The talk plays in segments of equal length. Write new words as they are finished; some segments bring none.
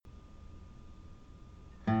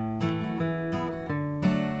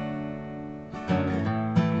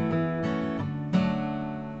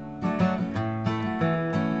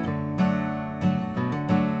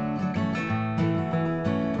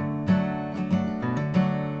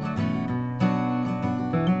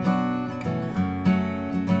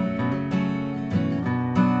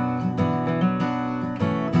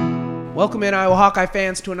Welcome in, Iowa Hawkeye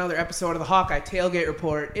fans, to another episode of the Hawkeye Tailgate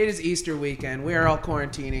Report. It is Easter weekend. We are all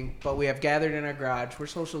quarantining, but we have gathered in our garage. We're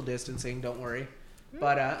social distancing, don't worry.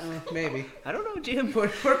 But maybe. I don't know, Jim. We're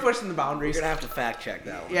pushing the boundaries. You're going to have to fact check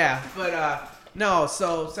that one. Yeah, but no,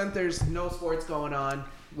 so since there's no sports going on,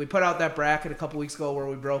 we put out that bracket a couple weeks ago where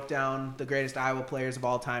we broke down the greatest Iowa players of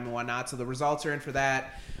all time and whatnot, so the results are in for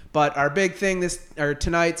that. But our big thing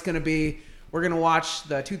tonight's going to be we're going to watch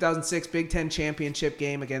the 2006 Big Ten championship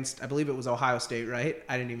game against, I believe it was Ohio State, right?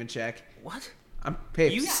 I didn't even check. What? I'm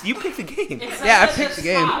paid. You picked the game. Yeah, I picked the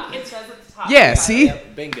game. It says at the top. Yeah, see?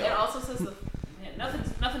 Yep, bingo. It also says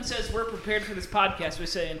nothing says we're prepared for this podcast. We're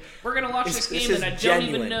saying we're going to watch this game and I don't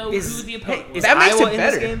even know who the opponent was. That makes Iowa it in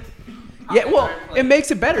better. this game? Yeah, well, it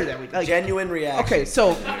makes it better that we Genuine reaction. Okay,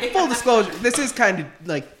 so full disclosure, this is kind of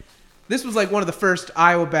like this was like one of the first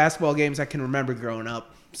Iowa basketball games I can remember growing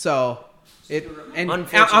up. So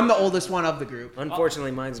I'm the oldest one of the group.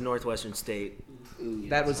 Unfortunately, mine's Northwestern State.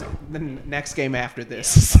 That was the next game after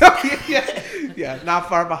this. So yeah, not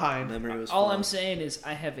far behind. All I'm saying is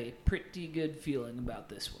I have a pretty good feeling about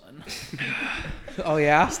this one. Oh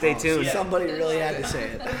yeah. Stay tuned. Somebody really had to say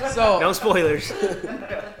it. So No spoilers.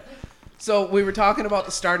 So we were talking about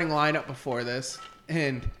the starting lineup before this,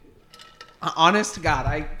 and honest to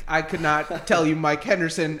God, I could not tell you Mike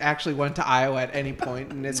Henderson actually went to Iowa at any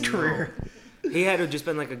point in his career. He had to have just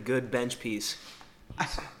been like a good bench piece.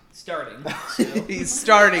 Starting. So. He's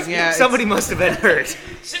starting, yeah. Somebody must have been hurt.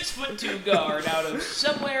 6'2" guard out of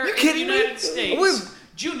somewhere in the kidding me? United States.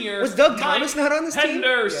 Junior. Was Doug Mike Thomas not on this team?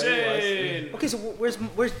 Henderson. Yeah, okay, so where's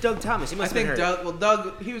Doug Thomas? He I must have think been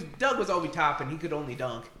hurt. Doug was Obi Toppin. He could only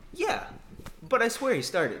dunk. Yeah, but I swear he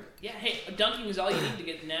started. Yeah, hey, dunking is all you need to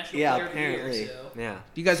get the national Yeah, player of the year. apparently. So. Yeah.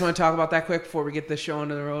 Do you guys want to talk about that quick before we get this show on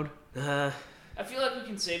the road? I feel like we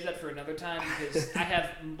can save that for another time because I have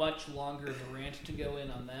much longer of a rant to go in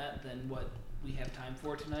on that than what we have time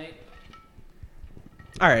for tonight.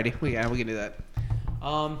 Alrighty, we can do that.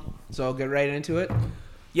 So I'll get right into it.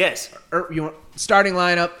 Yes. Starting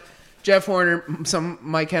lineup: Jeff Horner, some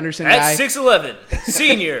Mike Henderson guy, At 6'11",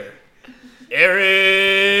 senior,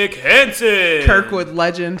 Eric Hansen. Kirkwood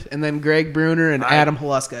legend, and then Greg Bruner and Adam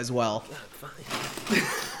Haluska as well.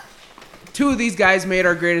 Two of these guys made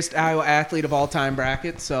our greatest Iowa athlete of all time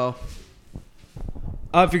bracket. So,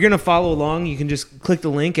 If you're gonna follow along, you can just click the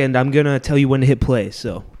link, and I'm gonna tell you when to hit play.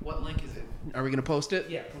 So. what link is it? Are we gonna post it?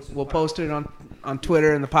 Yeah, we'll post it on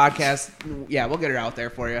Twitter and the podcast. Yeah, we'll get it out there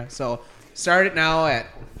for you. So, start it now at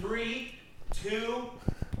 3, 2,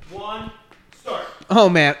 1, start. Oh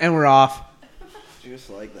man, and we're off. Just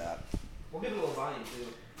like that. We'll give it a little volume too.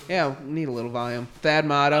 Yeah, we need a little volume. Thad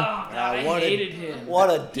Mata. Oh, God, I hated him. What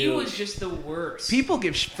a dude. He was just the worst. People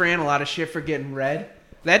give Fran a lot of shit for getting red.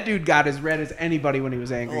 That dude got as red as anybody when he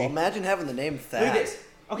was angry. Oh, imagine having the name Look Thad. at this.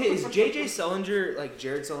 Okay, is J.J. Sullinger like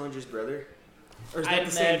Jared Sullinger's brother? Or is that I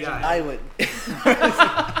the same imagine. guy? I would.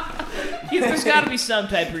 There's got to be some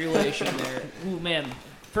type of relation there. Ooh, man.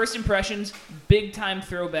 First impressions, big time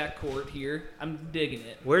throwback court here. I'm digging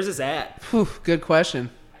it. Where's this at? Whew, good question.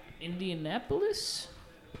 Indianapolis?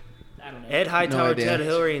 I don't know. Ed Hightower, No idea. Ted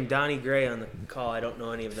Hillary, and Donnie Gray on the call. I don't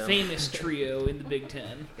know any of them. Famous trio in the Big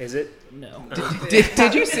Ten. Is it? No.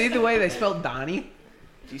 Did you see the way they spelled Donnie?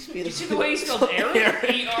 Did you see the way he spelled Eric?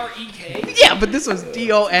 E-R-E-K? Yeah, but this was Absurd.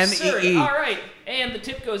 D-O-N-E-E. All right. And the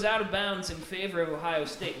tip goes out of bounds in favor of Ohio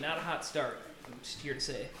State. Not a hot start. I'm just here to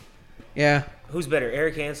say. Yeah. Who's better,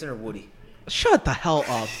 Eric Hansen or Woody? Shut the hell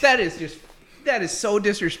up. That is so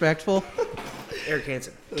disrespectful. Eric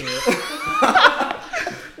Hansen.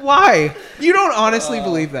 Why? You don't honestly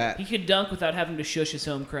believe that. He could dunk without having to shush his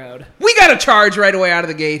home crowd. We got a charge right away out of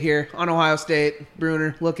the gate here on Ohio State.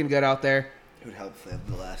 Bruner looking good out there. It would help if they have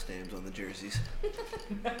the last names on the jerseys.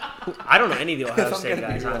 I don't know any of the Ohio I'm State gonna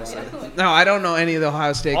be guys, real honestly. No, I don't know any of the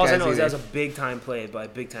Ohio State All guys I know is that either. was a big-time play by a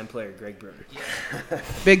big-time player, Greg Bruner.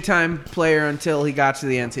 Big time player until he got to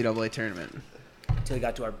the NCAA tournament. Until he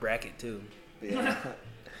got to our bracket, too. Yeah.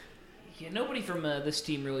 Yeah, nobody from this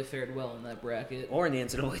team really fared well in that bracket. Or in the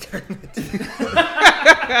NCAA tournament.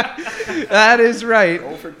 That is right.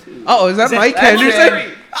 0 for 2. Oh, is that Mike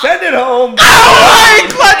Henderson? Send it home. All right,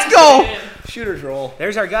 let's go. Shooter's roll.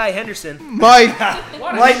 There's our guy, Henderson. Mike,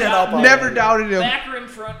 What a Lighten it shot. up on never it. doubted him. Back rim,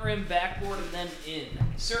 front rim, backboard, and then in.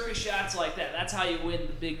 Circus shots like that. That's how you win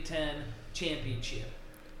the Big Ten championship.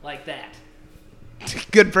 Like that.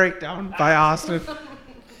 Good breakdown by Austin.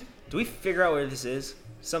 Do we figure out where this is?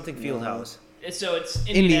 Something Fieldhouse. So it's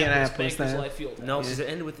Indianapolis, Indianapolis Bankers then. Life Field. No, because it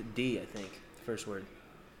ended with a D, I think. The first word.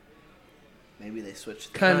 Maybe they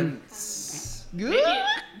switched. Maybe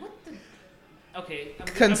what the? Okay. I'm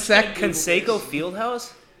just gonna Google Conseco this.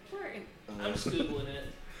 Fieldhouse? I'm just Googling it.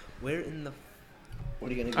 Where in the?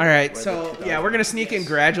 What are you gonna? All right, where so the yeah, we're gonna sneak in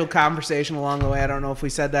gradual conversation along the way. I don't know if we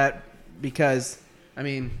said that because, I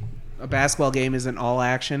mean, a basketball game isn't all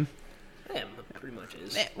action. Yeah, pretty much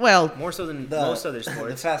is. Well, More so than The, most other the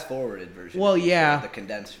sports. fast forwarded version. Well, yeah. The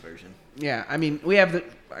condensed version. yeah, I mean,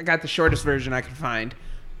 I got the shortest version I could find,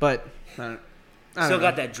 but I Still don't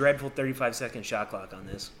got know. that dreadful 35-second shot clock on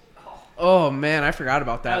this. Oh man, I forgot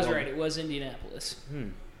about that. I was one. right. It was Indianapolis.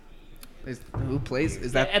 Who plays?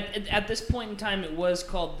 Is Yeah, that? at this point in time, it was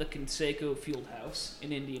called the Conseco Fieldhouse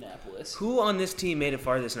in Indianapolis. Who on this team made it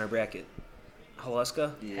farthest in our bracket?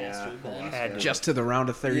 Haluska? Has to have been. Alaska. Had to. Just to the round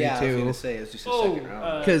of 32. Yeah, I was gonna say it was just a Oh, second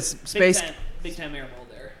round. 'Cause Space- big time airball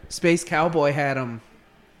there. Space Cowboy had him.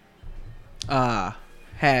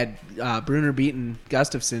 Had Bruner beaten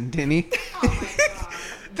Gustafson, didn't he?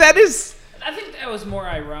 That is. I think that was more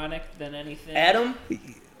ironic than anything. Adam?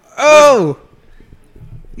 Oh.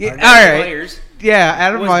 Yeah. Our All right. Myers Yeah,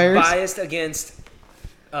 Adam was Myers. biased against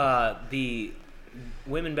the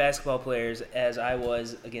women basketball players as I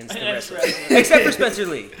was against the wrestlers. Except for Spencer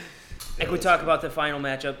Lee. Like we talk about the final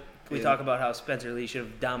matchup. We Yeah. talk about how Spencer Lee should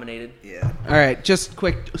have dominated. Yeah. All right, just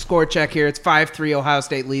quick score check here. It's 5-3. Ohio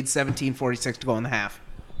State leads 17-46 to go in the half.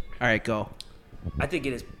 All right, go. I think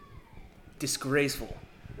it is disgraceful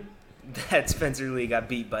that Spencer Lee got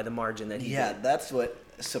beat by the margin that he Yeah, did. that's what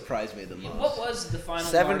surprised me the most. What was the final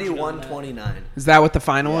margin on that? 71-29. Is that what the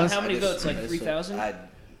final Yeah. was? How many I just- votes? Like I just- 3,000?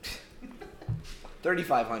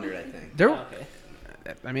 3,500, I think. There, Oh, okay.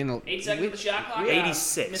 I mean, 8 seconds of the shot clock.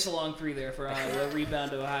 86. Miss a long three there for Iowa.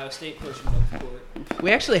 Rebound to Ohio State pushing up the court.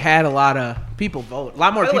 we actually had a lot of people vote. A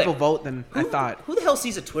lot more By the way, people vote than I thought. Who the hell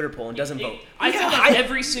sees a Twitter poll and doesn't vote? I think on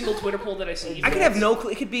every single Twitter poll that I see. I could have no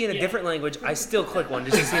clue. It could be in a different language. I still click one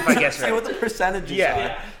just to see if I guess See what right. the percentages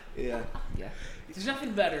Yeah. are. Yeah. Yeah. There's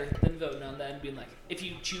nothing better than voting on that and being like, if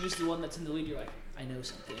you choose the one that's in the lead, you're like, I know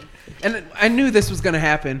something. And I knew this was going to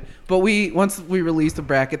happen, but once we released the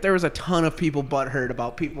bracket, there was a ton of people butthurt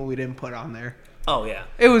about people we didn't put on there. Oh yeah,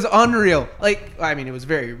 It was unreal. Like, I mean, it was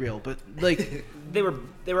very real, but like, they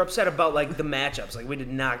were upset about like the matchups. Like we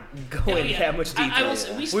did not go in that much detail. I will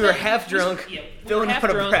say, we were half drunk, filling out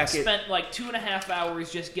a bracket. Spent like 2.5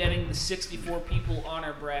 hours just getting the 64 people on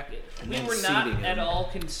our bracket. We then were not seeding at them. all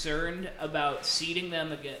concerned about seeding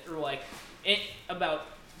them again, or like about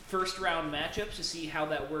first round matchups to see how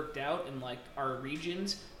that worked out in like our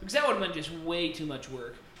regions, because that would have been just way too much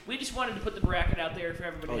work. We just wanted to put the bracket out there for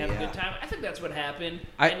everybody to have a good time. I think that's what happened.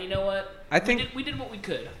 And you know what? I think we did what we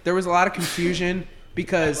could. there was a lot of confusion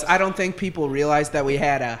because I don't think people realized that we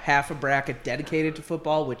had a half a bracket dedicated to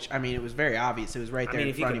football, which, I mean, it was very obvious. It was right I there mean,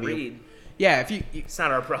 in if you front can of you. read, Yeah, if you it's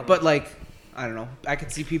not our problem. but like, I don't know. I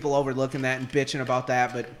could see people overlooking that and bitching about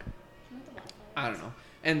that, but I don't know.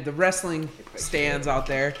 And the wrestling stands out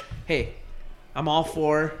there. Hey, I'm all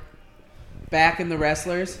for backing the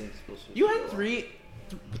wrestlers. You had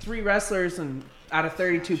three wrestlers and out of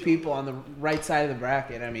 32 people on the right side of the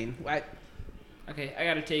bracket. I mean, Okay, I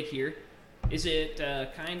got a take here. Is it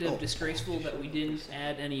kind of disgraceful that we didn't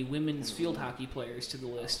add any women's field hockey players to the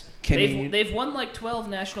list? They've won like 12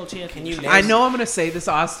 national championships. I know I'm going to say this,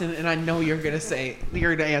 Austin, and I know you're going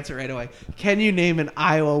to answer right away. Can you name an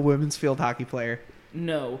Iowa women's field hockey player?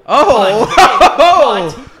 No.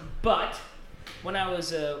 Oh! But when I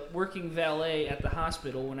was working valet at the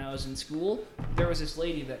hospital when I was in school, there was this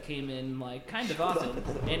lady that came in like kind of often,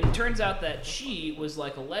 and it turns out that she was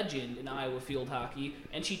like a legend in Iowa field hockey,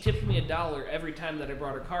 and she tipped me $1 every time that I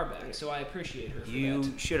brought her car back. So I appreciate her for you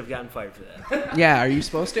that. should have gotten fired for that. Yeah, are you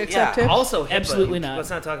supposed to accept tips? Also, HIPAA. Absolutely not. Let's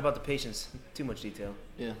not talk about the patients too much detail.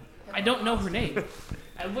 Yeah. I don't know her name.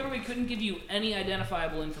 I literally couldn't give you any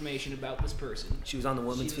identifiable information about this person. She was on the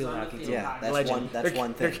women's field hockey team. Yeah, that's Legend. one. That's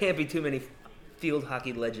one There thing. can't be too many field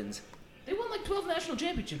hockey legends. They won like 12 national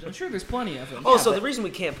championships. I'm sure there's plenty of them. Oh, so but- the reason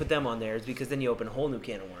we can't put them on there is because then you open a whole new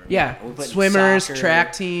can of worms. Yeah, We're putting swimmers, soccer.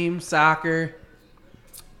 track team, soccer.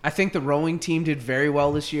 I think the rowing team did very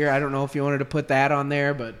well this year. I don't know if you wanted to put that on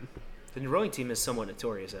there, but The rowing team is somewhat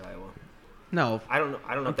notorious at Iowa. no. I don't know.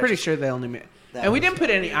 I'm if pretty that's sure they only made. That And we was didn't put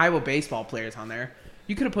any weird. Iowa baseball players on there.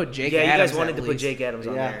 You could have put Jake Yeah, you Adams guys wanted at to put least. Jake Adams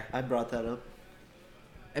on Yeah, there. I brought that up.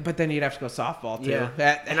 But then you'd have to go softball, too. Yeah,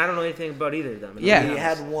 That- and I don't know anything about either of them. Yeah. We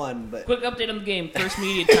had one, but Quick update on the game. First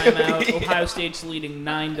media timeout. Ohio State's leading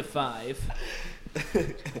 9-5.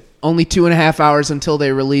 only 2.5 hours until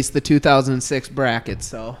they release the 2006 bracket,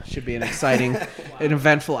 so should be an exciting, an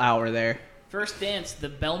eventful hour there. First dance, the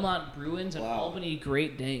Belmont Bruins and Wow. Albany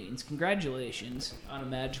Great Danes. Congratulations on a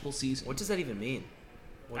magical season. What does that even mean?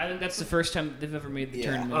 I think that's the first time they've ever made the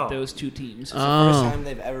Yeah. tournament, Oh. those two teams. it's the first Oh. time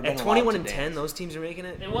they've ever been At 21 and allowed to 10, dance. those teams are making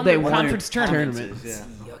it. They won They the won conference their tournament. tournament.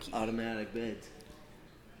 Yeah, Yucky. automatic bids.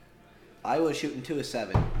 Iowa shooting 2 of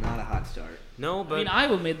 7. Not a hot start. No, but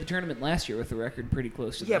Iowa made the tournament last year with a record pretty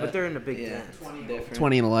close to that. yeah, but they're in the Big Yeah, Ten. it's different.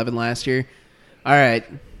 20 and 11 last year. All right.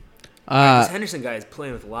 This Henderson guy is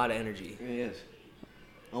playing with a lot of energy. He is.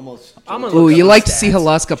 Almost. I'm gonna Ooh, look you up like the to see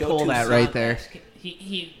stats. Haluska Joe pull that Toussaint. right there.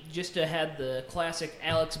 He just had the classic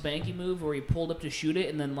Alex Banky move where he pulled up to shoot it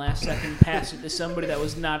and then last second passed it to somebody that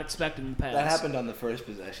was not expecting the pass. That happened on the first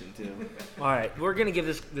possession, too. All right, we're gonna give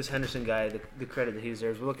this Henderson guy the credit that he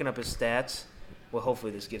deserves. We're looking up his stats. Well,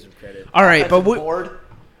 hopefully this gives him credit. All right, but Offensive board.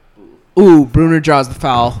 ooh, Bruner draws the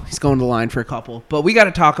foul. He's going to the line for a couple. But we got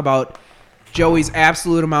to talk about Joey's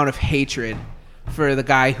absolute amount of hatred for the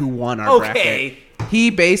guy who won our Okay. bracket.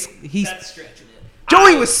 He's That's stretching it.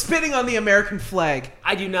 Joey was spitting on the American flag.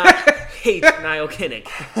 I do not hate Niall Kinnick.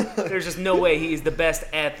 There's just no way he is the best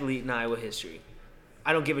athlete in Iowa history.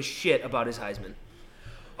 I don't give a shit about his Heisman.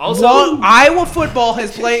 Also, Iowa football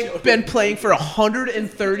has been playing for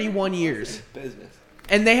 131 years, Business.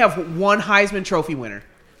 and they have one Heisman Trophy winner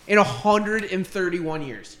in 131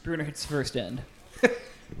 years. Bruner hits the first end.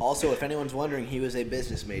 Also, if anyone's wondering, he was a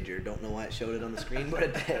business major. Don't know why it showed it on the screen, but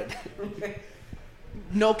it did.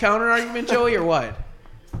 No counter argument, Joey, or what?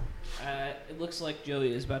 It looks like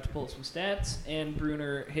Joey is about to pull some stats, and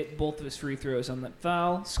Bruner hit both of his free throws on that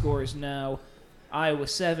foul. Score is now Iowa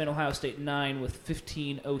 7, Ohio State 9 with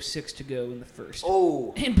 15:06 to go in the first.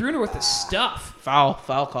 Oh. And Bruner with the stuff. Foul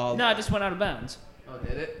called. No, it just went out of bounds. Oh,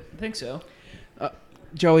 did it? I think so.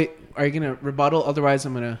 Joey, are you gonna rebuttal? Otherwise,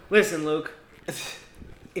 I'm gonna. listen, Luke.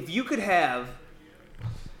 If you could have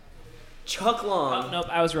Chuck Long Oh, nope,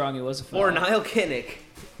 I was wrong. It was a foul. or Niall Kinnick,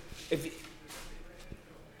 if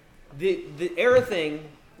the era thing,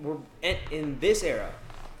 we're in this era,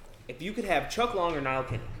 if you could have Chuck Long or Niall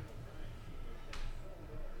Kinnick,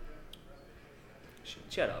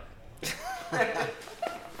 shut up.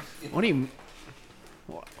 What do you?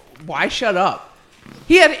 Why shut up?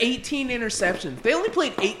 He had 18 interceptions. They only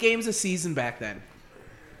played 8 games a season back then.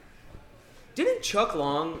 Didn't Chuck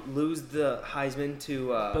Long lose the Heisman to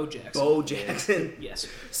Bo Jackson. Bo Jackson? Yes.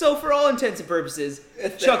 So for all intents and purposes,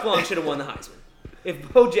 Chuck Long should have won the Heisman.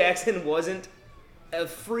 If Bo Jackson wasn't a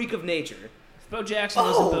freak of nature. Bo Jackson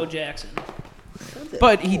wasn't Bo Jackson.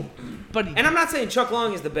 But he. And I'm not saying Chuck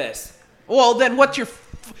Long is the best. Well, then what's your?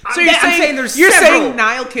 So I'm saying there's you're several. saying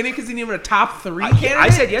Niall Kinnick isn't even a top 3 candidate? I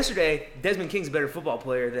said yesterday, Desmond King's a better football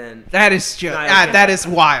player than... That is just Niall Kinnick. that is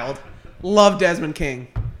wild. Love Desmond King.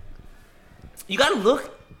 You gotta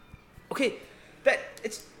look... Okay,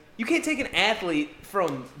 you can't take an athlete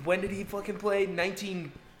from... When did he fucking play?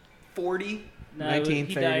 1940? No, he died in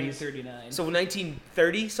 1930s. 39. So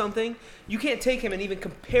 1930 something? You can't take him and even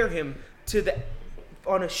compare him to the...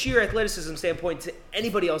 On a sheer athleticism standpoint to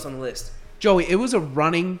anybody else on the list. Joey, it was a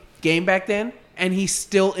running game back then, and he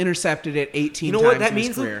still intercepted it 18 You know times what that in his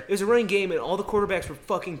means? career. Luke? It was a running game and all the quarterbacks were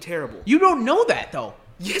fucking terrible. You don't know that, though.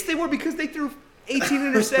 Yes, they were because they threw 18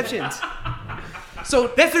 interceptions. So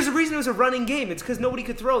There's a reason it was a running game. It's because nobody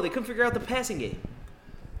could throw. They couldn't figure out the passing game.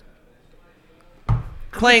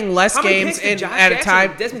 playing less How many games picks did in, Josh at a Jackson time.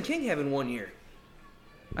 and Desmond King have in 1 year?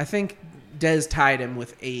 I think Dez tied him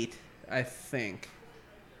with 8, I think,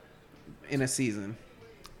 in a season.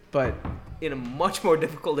 But In a much more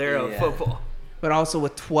difficult era of Yeah. football. also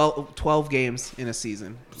with 12 games in a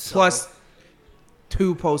season. So- Plus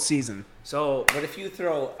 2 postseason. So But if you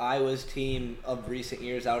throw Iowa's team of recent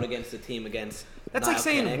years out against the team against that's Niall like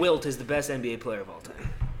saying Kinnick, Wilt is the best NBA player of all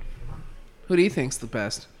time. Who do you think's the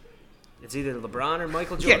best? It's either LeBron or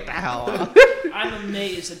Michael Jordan. Get the hell out. I'm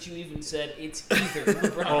amazed that you even said it's either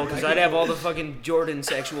LeBron. Oh, because I'd have all the fucking Jordan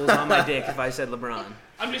sexuals on my dick if I said LeBron.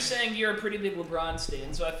 I'm just saying you're a pretty big LeBron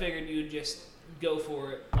stan, so I figured you'd just go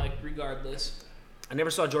for it, like, regardless. I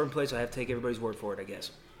never saw Jordan play, so I have to take everybody's word for it, I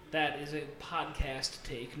guess. That is a podcast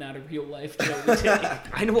take, not a real life Joey take.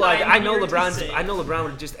 I know. I'm I know here to LeBron. say. I know LeBron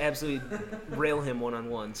would just absolutely rail him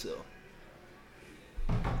one-on-one. So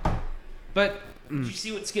But Did you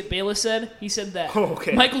see what Skip Bayless said? He said that Oh,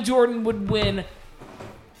 okay. Michael Jordan would win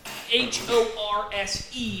HORSE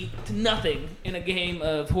to nothing in a game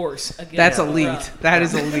of horse. Against that's LeBron. elite. That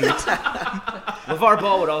is elite. LeVar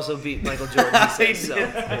Ball would also beat Michael Jordan. He said so.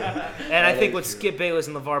 And I think what Skip Bayless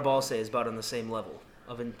and LeVar Ball say is about on the same level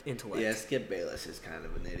of intellect. Yeah, Skip Bayless is kind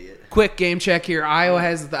of an idiot. Quick game check here. Iowa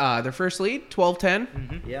has their first lead,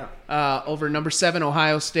 12-10, Yeah. over number 7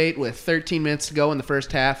 Ohio State with 13 minutes to go in the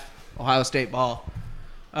first half. Ohio State ball.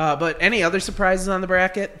 But any other surprises on the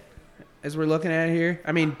bracket as we're looking at it here?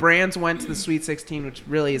 I mean, Brands went to the Sweet 16, which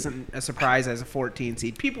really isn't a surprise as a 14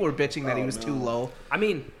 seed. People were bitching that he was too low. I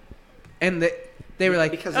mean, And they were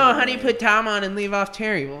like, Because of oh, the how do you rain. put Tom on and leave off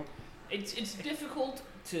Terry? Well, It's difficult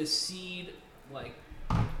to seed like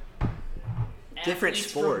different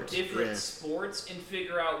athletes sports. from different sports and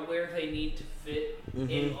figure out where they need to fit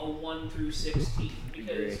in a 1 through 16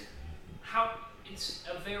 because it's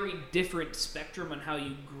a very different spectrum on how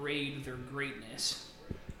you grade their greatness.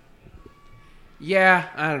 Yeah,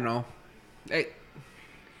 I don't know.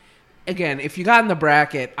 Again, if you got in the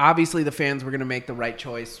bracket, obviously the fans were going to make the right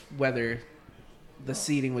choice, whether the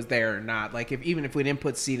seating was there or not. Like, even if we didn't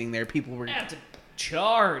put seating there, people were... Have to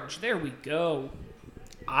charge. There we go.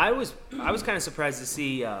 I was kind of surprised to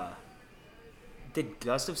see, did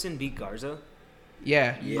Gustafson beat Garza?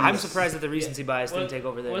 Yeah. Yes. I'm surprised that the recency bias didn't take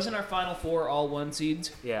over there. Wasn't our Final Four all 1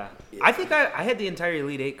 seeds? Yeah. I think I had the entire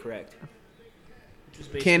Elite 8 correct.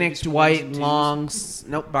 Kinnick, Dwight, Longs.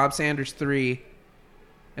 Nope, Bob Sanders 3.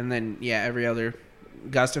 And then, every other.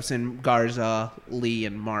 Gustafson, Garza, Lee,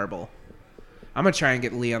 and Marble. I'm going to try and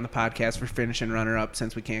get Lee on the podcast for finishing runner-up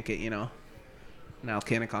since we can't get, Nal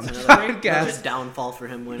Kinnick on the podcast. That's a downfall for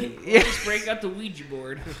him winning. Yeah. Just break out the Ouija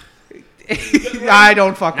board. I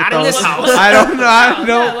don't fuck with Not in those. this house. I don't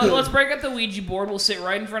know. Yeah, let's break out the Ouija board. We'll sit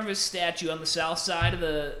right in front of his statue on the south side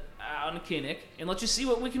of on Kinnick, and let's just see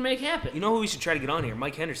what we can make happen. You know who we should try to get on here?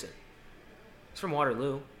 Mike Henderson. He's from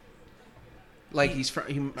Waterloo. Like, he's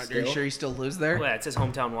from... Are you sure he still lives there? Well, yeah, it says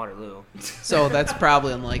hometown Waterloo. So that's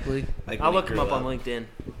probably unlikely. Like I'll when he look him grew up on LinkedIn.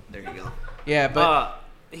 There you go. Yeah, but...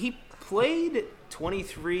 He played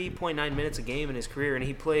 23.9 minutes a game in his career, and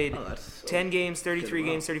he played 10 games, 33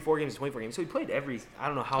 games, 34 games, 24 games. So he played I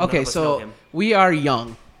don't know how many of us know him. We are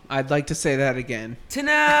young. I'd like to say that again.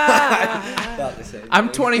 Tonight!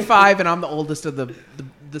 I'm 25, and I'm the oldest of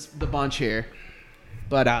the bunch here.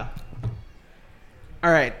 But, all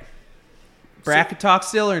right. Bracket talk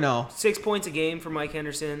still or no? 6 points a game for Mike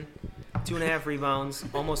Henderson, 2.5 rebounds,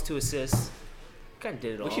 almost 2 assists. Kind of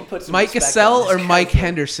did it all. We should put some Mike respect Cassell on this or guy's Mike name.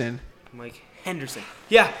 Henderson? Mike Henderson.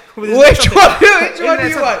 Yeah. Which one do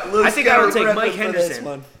you want? I think I would take Luke's Mike got a reference for this Henderson.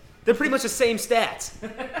 one. They're pretty much the same stats.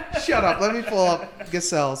 Shut up. Let me pull up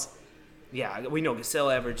Gasell's. Yeah, we know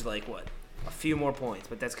Gasell averaged, a few more points,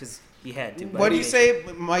 but that's because he had to. What do you say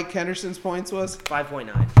Mike Henderson's points was?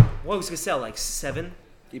 5.9. What was Gasell, 7?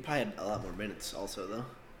 He probably had a lot more minutes also, though.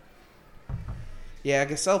 Yeah,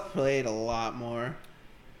 Gasell played a lot more.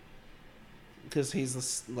 Because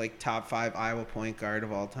he's the top 5 Iowa point guard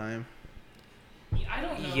of all time. I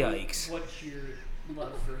don't know Yikes. what your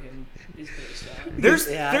love for him is based on. There's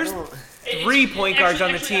It's- 3 point guards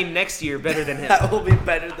on the actually, team next year better than him. That will be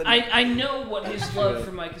better than... I know what his love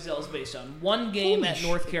for Mike Cassell is based on. 1 game at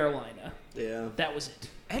North Carolina. Yeah. That was it.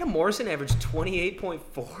 Adam Morrison averaged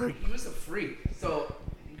 28.4. He was a freak. So,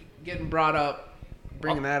 getting brought up,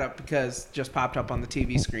 bringing that up because just popped up on the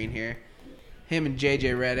TV screen here. Him and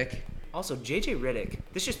J.J. Redick. Also, J.J. Redick.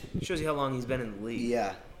 This just shows you how long he's been in the league.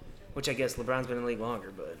 Yeah. Which I guess LeBron's been in the league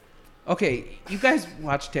longer, but Okay, you guys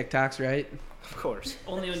watch TikToks, right? of course.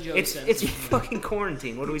 Only when Joey It's sends it. fucking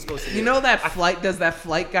quarantine. What are we supposed to do? You know that does that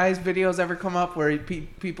Flight Guys videos ever come up where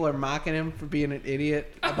people are mocking him for being an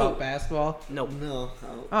idiot about basketball? Nope. No.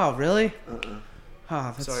 Oh, really? Uh-uh.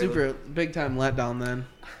 Oh, that's Sorry, super big time letdown then.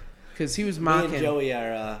 Because he was Me mocking. and Joey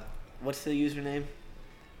are, what's the username?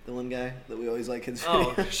 The one guy that we always like his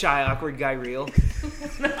Oh, video. shy, awkward guy real.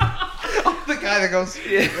 The guy that goes.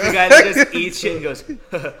 The guy that just eats shit and goes, BK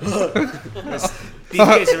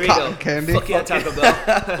Cerrito. Cotton candy. Fuck yeah, Taco Bell.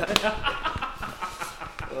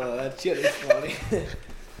 Oh, that shit is funny.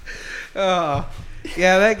 Oh,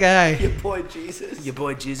 yeah, that guy. Your boy Jesus. Your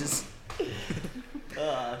boy Jesus.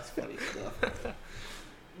 That's funny stuff.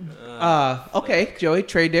 Okay, Joey,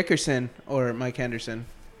 Trey Dickerson or Mike Henderson.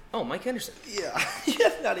 Oh, Mike Henderson. Yeah.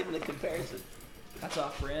 That's not even a comparison. That's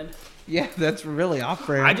off brand. Yeah, that's really off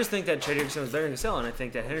brand. I just think that Trey Dickerson was better than Gasell, and I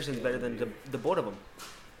think that Henderson's better than the both of them.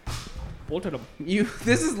 Both of them.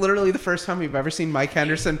 This is literally the first time you've ever seen Mike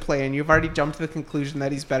Henderson play, and you've already jumped to the conclusion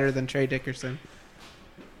that he's better than Trey Dickerson.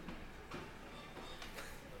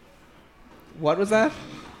 What was that?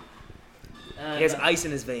 He has ice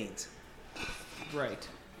in his veins. Right.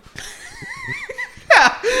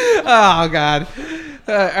 Oh, God.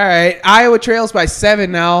 All right. Iowa trails by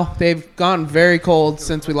 7 now. They've gone very cold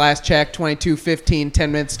since we last checked. 22-15,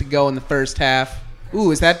 10 minutes to go in the first half.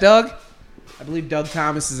 Ooh, is that Doug? I believe Doug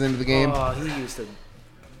Thomas is into the game. Oh, he used to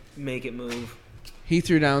make it move. He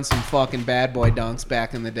threw down some fucking bad boy dunks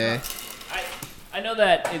back in the day. I know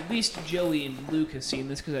that at least Joey and Luke has seen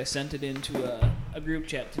this because I sent it into a group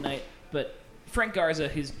chat tonight. But Frank Garza,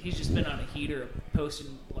 he's just been on a heater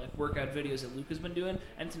posting workout videos that Luca's been doing.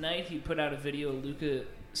 And tonight he put out a video of Luca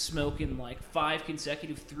smoking 5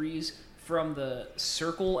 consecutive threes from the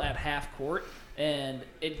circle at half court. and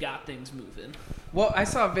it got things moving. Well, I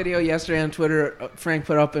saw a video yesterday on Twitter. Frank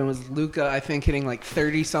put up, and it was Luka, I think, hitting like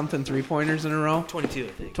 30-something three-pointers in a row. 22, I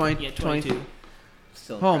think. 22.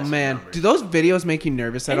 Still Oh, impressive man. numbers. Do those videos make you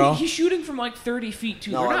nervous at And all? he's shooting from like 30 feet,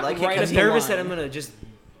 too. No, They're I not like it right 'cause at I'm the nervous that line. I'm going to just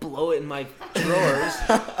blow it in my drawers.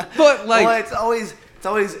 But, like... Well, it's always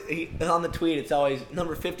on the tweet. It's always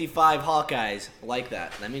number 55 Hawkeyes. I like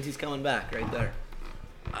that. That means he's coming back right there.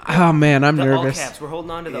 Oh, man, I'm The nervous. all caps. We're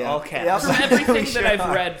holding on to the Yeah. all caps. Yep. From everything Sure that I've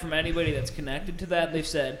are. read from anybody that's connected to that, they've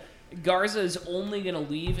said Garza is only going to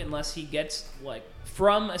leave unless he gets, like,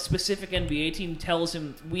 from a specific NBA team tells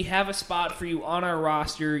him, we have a spot for you on our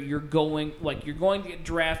roster. You're going to get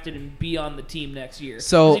drafted and be on the team next year.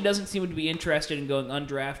 So- 'Cause he doesn't seem to be interested in going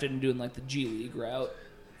undrafted and doing, like, the G League route.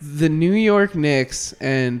 The New York Knicks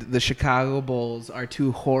and the Chicago Bulls are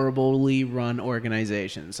two horribly run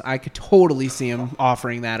organizations. I could totally see him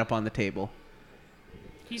offering that up on the table.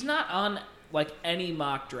 He's not on, like, any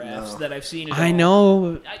mock drafts No. that I've seen at I all.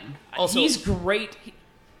 know. Also- He's great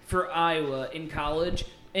for Iowa in college,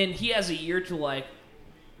 and he has a year to, like,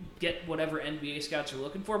 get whatever NBA scouts are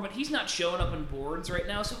looking for, but he's not showing up on boards right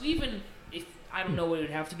now. So even if, I don't know what he'd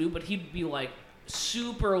have to do, but he'd be, like,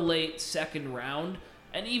 super late second round.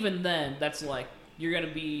 And even then, that's, like, you're going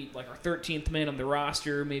to be, like, our 13th man on the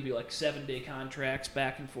roster, maybe, like, 7-day contracts,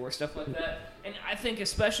 back and forth, stuff like that. And I think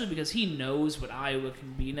especially because he knows what Iowa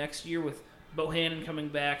can be next year with Bohannon coming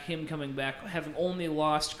back, him coming back, having only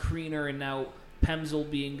lost Kriener and now Pemsel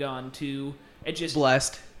being gone too. It just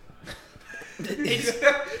Blessed.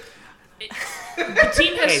 the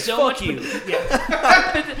team has Hey, so fuck much. you.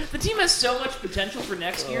 The team has so much potential for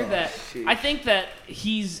next year that shoot. I think that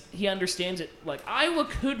he understands it. Like Iowa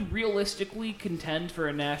could realistically contend for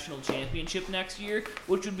a national championship next year,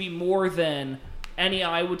 which would be more than any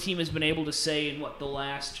Iowa team has been able to say in the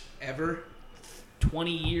last Ever?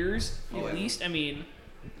 20 years Oh, at yeah. least. I mean,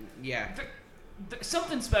 Yeah.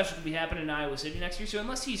 something special could be happening in Iowa City next year. So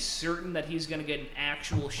unless he's certain that he's going to get an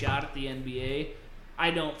actual shot at the NBA,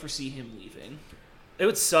 I don't foresee him leaving. It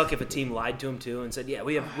would suck if a team lied to him too and said, "Yeah,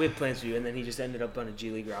 we have plans for you," and then he just ended up on a G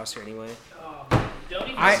League roster anyway. Oh, don't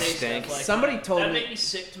even I say stink. stuff like Somebody that. told That'd me- make me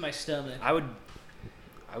sick to my stomach. I would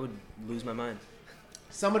lose my mind.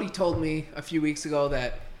 Somebody told me a few weeks ago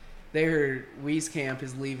that they heard Wieskamp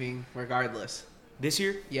is leaving regardless. This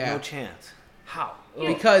year? Yeah. No chance. How?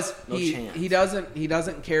 Because No he chance. he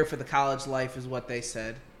doesn't care for the college life is what they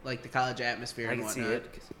said, like the college atmosphere I and can see whatnot.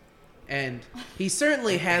 it. And he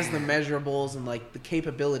certainly has the measurables and like the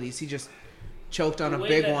capabilities. He just choked on The a way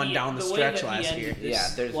big that one he- down the way stretch that he last ended year. this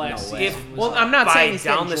Yeah, there's last no way. season was Well, like- I'm not By saying he's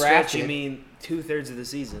down getting the drafted. stretch, you mean 2/3 of the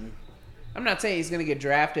season? I'm not saying he's going to get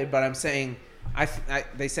drafted, but I'm saying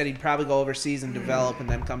they said he'd probably go overseas and develop and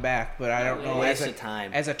then come back. But I don't know. Waste of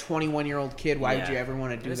time. As a 21-year-old kid, why would Yeah. you ever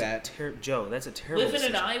want to do that? Joe, that's a terrible living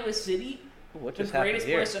in decision. Iowa City, What the just happened greatest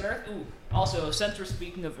here? place on earth. Ooh. Also, since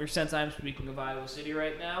I'm speaking of Iowa City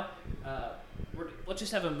right now, let's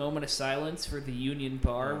just have a moment of silence for the Union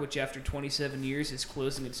Bar, which after 27 years is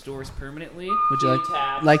closing its doors permanently. Would you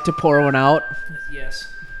Taps. like to pour one out? Yes.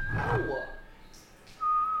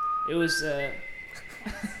 It was.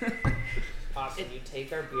 Austin, you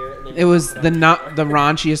take our beer and then It was the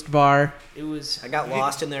raunchiest bar. It was. I got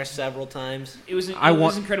lost in there several times. It was. I It was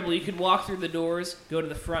want- incredible. You could walk through the doors, go to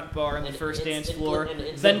the front bar on the And first it's- dance it's floor, an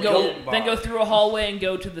instant then go Golden Bar. then go through a hallway and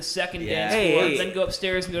go to the second Yeah. dance Hey, floor, hey. then go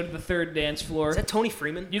upstairs and go to the third dance floor. Is that Tony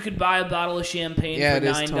Freeman? You could buy a bottle of champagne Yeah, for it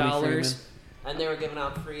is Tony $9. Freeman. and they were giving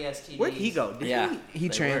out free STDs. Where'd he go? Did Yeah. He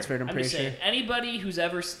They transferred, I'm I'm pretty just sure. saying, anybody who's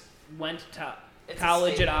ever went to It's a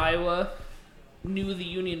college at staple. Iowa knew the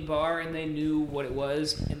Union Bar and they knew what it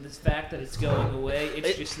was, and the fact that it's going away,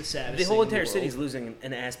 it's just the saddest The thing whole in the entire world. city's losing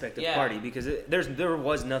an aspect of Yeah. party because there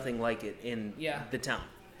was nothing like it in Yeah. the town.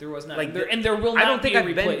 There was not, Like, and there will not I don't think be a I've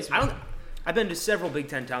been. replacement. I've been to several Big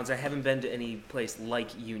Ten towns. I haven't been to any place like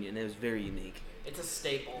Union. It was very unique. It's a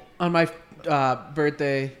staple. On my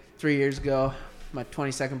birthday 3 years ago, my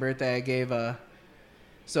 22nd birthday, I gave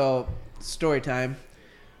story time.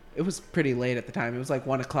 It was pretty late at the time. It was like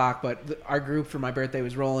 1 o'clock, but our group for my birthday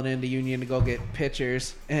was rolling into Union to go get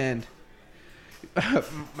pitchers, and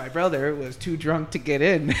my brother was too drunk to get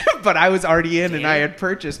in, but I was already in, and I had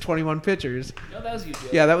purchased 21 pitchers. No, that was you, Joe.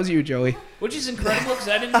 Yeah, that was you, Joey. Which is incredible because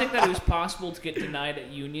I didn't think that it was possible to get denied at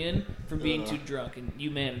Union for being too drunk, and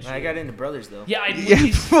you managed. I it. got into Brothers though. Yeah,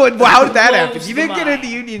 Yeah, well, how did that happen? blows You the didn't get into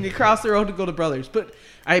mind. Union. You crossed the road to go to Brothers. But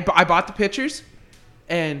I bought the pitchers,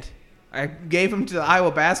 and I gave them to the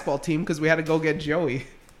Iowa basketball team because we had to go get Joey.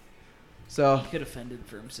 So He could have fended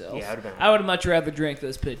for himself. Yeah, I would've been- I would have much rather drank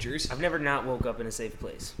those pitchers. I've never not woke up in a safe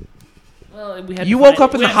place. Well, we had You to woke find-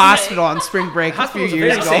 up in we the had to find- hospital on spring break a few Hospital's a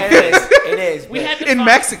years very ago. safe It is. It is. We but- had to In find-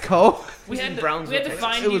 Mexico. We had to, Brownsville, we had to Texas.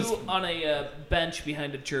 find It you was- on a bench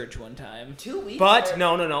behind a church one time. 2 weeks. But or-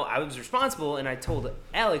 no. I was responsible, and I told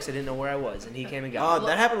Alex I didn't know where I was, and he came and got Oh, me.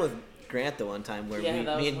 that happened with Grant the one time where Yeah,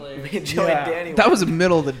 that was me and hilarious. Joey Yeah. and Danny. That was the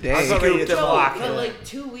middle of the day. I was ready to No, walk. but like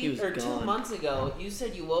 2 He weeks was or 2 gone. months ago, you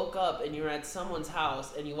said you woke up and you were at someone's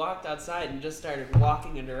house and you walked outside and just started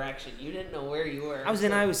walking a direction. You didn't know where you were. I was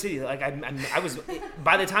in Iowa City. Like I was.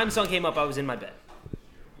 By the time the sun came up, I was in my bed.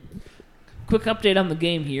 Quick update on the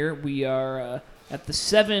game here. We are at the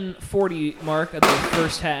 7:40 mark of the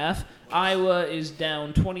first half. Iowa is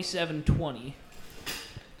down 27-20.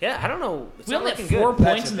 Yeah, I don't know. It's We not only have looking 4 good.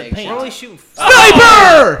 points in the That's a big paint. We're only shooting.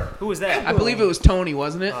 Sniper! Who was that? I believe it was Tony,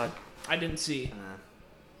 wasn't it? I didn't see.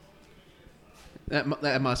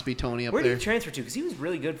 That must be Tony up Where did there. he transfer to? Because he was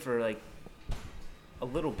really good for like a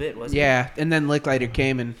little bit, wasn't he? Yeah, and then Licklighter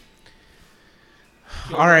came and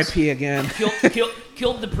Killed R.I.P. again.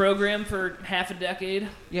 Killed the program for half a decade.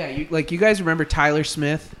 Yeah, you guys remember Tyler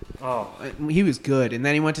Smith? Oh, He was good, and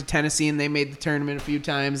then he went to Tennessee, and they made the tournament a few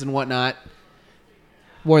times and whatnot.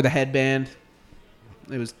 Wore the headband.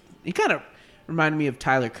 He kind of reminded me of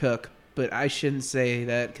Tyler Cook, but I shouldn't say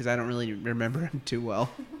that because I don't really remember him too well.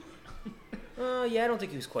 yeah. I don't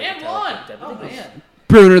think he was quite. And the one! talent that Oh, he was. man.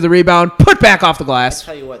 Bruner the rebound, put back off the I glass.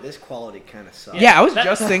 tell you what, this quality kind of sucks. Yeah, I was That-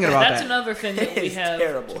 just thinking about That's that. another thing that we It's have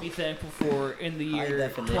terrible. to be thankful for in the High year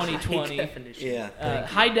definition. 2020. Definition. Yeah.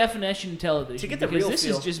 High definition television. To get the because real this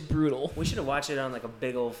feel. is just brutal. We should have watched it on like a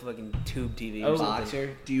big old fucking tube TV Oh, or something.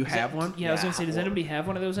 Boxer. Do you have one? Yeah, I was gonna Yeah. say, does anybody have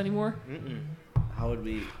one of those anymore? How would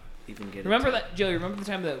we even get Remember it? that, Joey? Remember the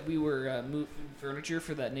time that we were moving furniture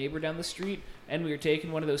for that neighbor down the street, and we were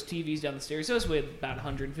taking one of those TVs down the stairs? It was weighed about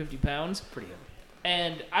 150 pounds, Pretty heavy.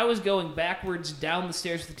 and I was going backwards down the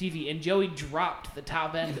stairs with the TV, and Joey dropped the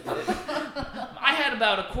top end of it. I had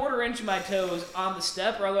about a quarter inch of my toes on the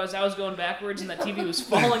step, or otherwise I was going backwards, and that TV was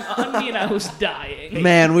falling on me, and I was dying.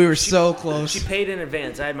 Man, we were so close. She paid in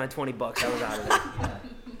advance. I had my $20. I was out of there.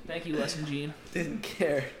 Thank you, Lesson Gene. Didn't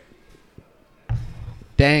care.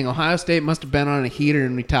 Dang, Ohio State must have been on a heater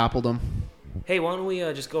and we toppled them. Hey, why don't we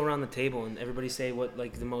just go around the table and everybody say what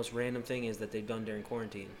like the most random thing is that they've done during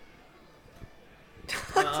quarantine?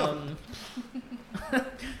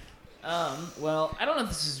 Well, I don't know if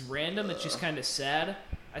this is random. It's just kind of sad.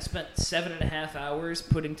 I spent 7.5 hours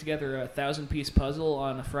putting together a 1,000-piece puzzle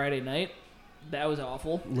on a Friday night. That was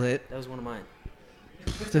awful. Lit. That was one of mine.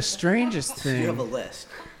 The strangest You have a thing. list.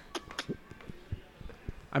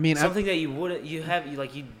 I mean, Something that you wouldn't, you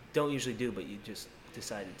don't usually do, but you just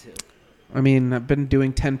decided to. I've been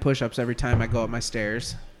doing 10 push-ups every time I go up my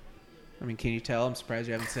stairs. I mean, can you tell? I'm surprised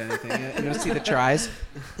you haven't said anything yet. You want to see the tries?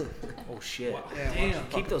 Oh shit! Damn.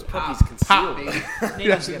 Keep those puppies concealed.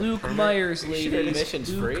 Name is Luke Myers, Sure ladies.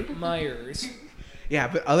 admission's Luke free? Myers. Yeah,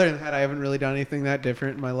 but other than that, I haven't really done anything that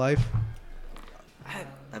different in my life.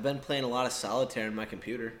 I've been playing a lot of solitaire on my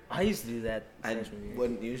computer. I used to do that. I freshman year.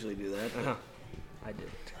 wouldn't usually do that. but- Uh-huh. I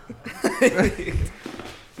did.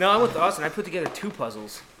 No, I'm with Austin. I put together 2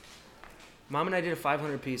 puzzles. Mom and I did a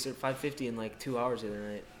 500 piece or 550 in like 2 hours the other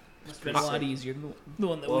night. Must have been a lot easier than the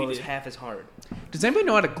one that Well, it we was did. half as hard. Does anybody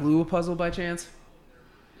know how to glue a puzzle by chance?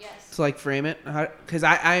 Yes. To like frame it? Because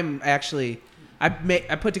I'm actually, I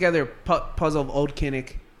put together a puzzle of Old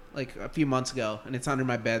Kinnick like a few months ago, and it's under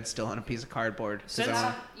my bed still on a piece of cardboard. 'Cause Since- I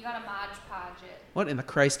wanna- You gotta Mod Podge it. What in the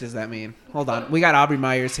Christ does that mean? Hold on, we got Aubrey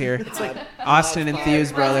Myers here. It's like Austin and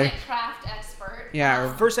Theo's brother. Resident craft expert.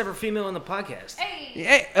 Yeah. First ever female on the podcast. Hey.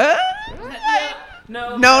 Hey,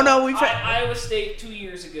 No, we've Iowa State 2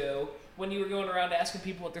 years ago, when you were going around asking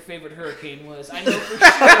people what their favorite hurricane was. I know for sure.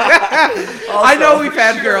 I know we've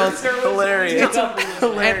had girls, There was Hilarious. a couple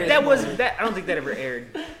of them. And that was that. I don't think that ever aired.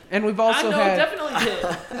 and we've I also know, it had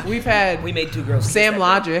definitely did. we've had We made 2 girls. kiss Sam that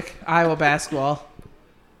Logic, Iowa basketball.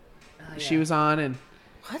 Oh, She yeah. was on, and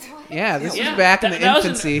What? yeah, this Yeah, was back in the that was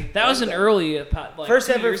infancy. that was an early, like First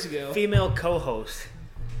 2 ever years ago. female co-host.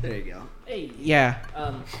 There you go. Hey. Yeah,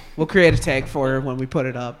 Um, we'll create a tag for her when we put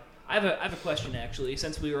it up. I have a question actually,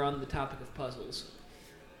 since we were on the topic of puzzles.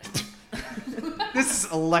 This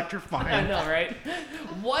is I electrifying. know, right?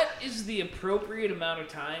 What is the appropriate amount of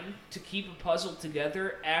time to keep a puzzle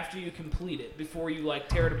together after you complete it, before you like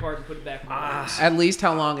tear it apart and put it back in the box? At least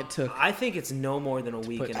how long it took. I think it's no more than a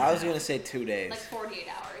week. And a I was half. gonna say 2 days. Like 48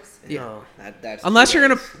 hours. Yeah. No. That's Unless 2 you're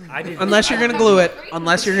gonna, days. I did. unless you're gonna glue it.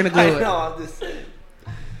 Unless you're gonna glue I it. know. I'm just saying.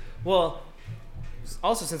 Well,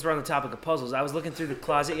 also since we're on the topic of puzzles, I was looking through the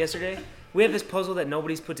closet yesterday. We have this puzzle that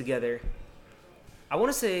nobody's put together. I want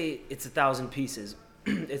to say it's 1,000 pieces.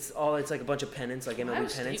 It's like a bunch of pennants, like Iowa MLB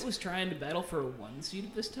State pennants. was trying to battle for a 1 seed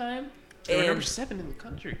at this time. They were And number 7 in the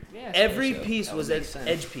country. Yeah, every so. piece That was would an make sense.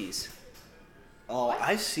 edge piece. Oh, What?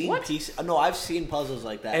 I've seen What? pieces. No, I've seen puzzles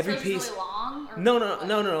like that. Every so it's piece- really long? Or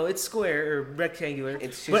No. It's square or rectangular.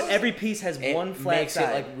 It's but just- every piece has It one flat makes side.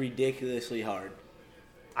 it like ridiculously hard.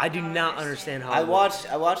 I do not understand how. I it works.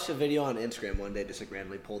 watched a video on Instagram one day, just like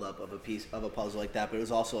randomly pulled up of a piece of a puzzle like that, but it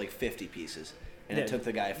was also like 50 pieces, and Yeah, it took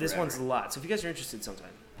the guy forever. This one's a lot. So if you guys are interested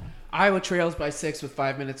sometime. Iowa trails by 6 with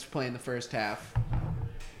 5 minutes to play in the first half.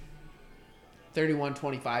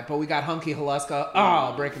 31-25. But we got Hunky Haluska.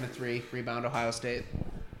 Oh, breaking the 3. Rebound, Ohio State.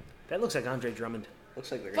 That looks like Andre Drummond.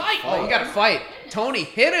 Looks like they're Fight! gonna Oh, you got to fight. Tony,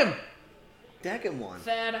 hit him. Deccan one.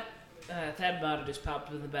 Thad Bowder just popped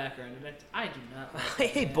up in the background, and I do not like I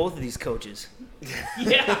hate both of these coaches.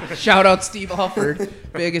 Yeah. Shout out Steve Alford,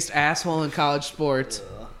 biggest asshole in college sports.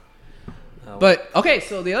 Oh, But, okay,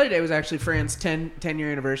 so the other day was actually Fran's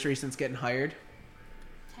 10-year anniversary since getting hired.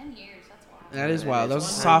 10 years, that's wild. That is wild. That was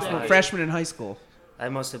a One sophomore, decade. freshman in high school. I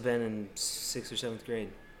must have been in 6th or 7th grade.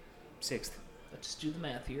 6th. Let's do the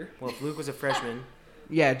math here. Well, if Luke was a freshman,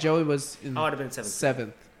 Yeah, Joey was in I would have been 7th.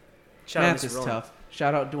 7th. Shout out Math Mr. is Rowland. tough.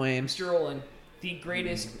 Shout out Dwayne. Mr. Olin, the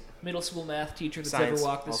greatest middle school math teacher that's Science, ever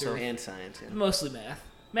walked this also. earth. And science. Yeah. Mostly math.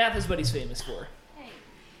 Math is what he's famous for. Hey,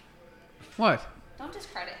 What? don't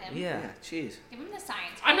discredit him. Yeah. Yeah, jeez. Give him the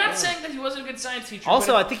science. I'm not credit. saying that he wasn't a good science teacher.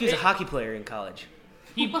 Also, but I think he was a it- hockey player in college.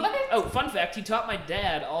 He, What? oh, fun fact, he taught my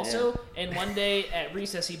dad also, and one day at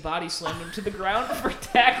recess he body slammed him to the ground for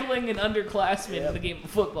tackling an underclassman in the game of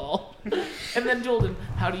football. And then told him,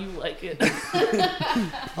 how do you like it?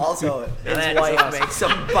 Also, his That's wife awesome. makes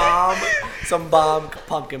some bomb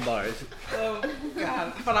pumpkin bars. Oh,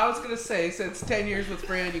 God. But I was going to say, since 10 years with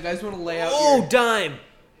Fran, you guys want to lay out Oh, dime!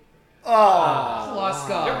 Oh,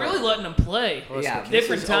 Luska. They're really letting him play. yeah.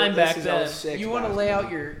 Different time back then. You want to lay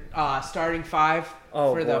out your starting 5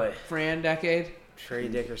 Oh, for boy. the Fran decade? Trey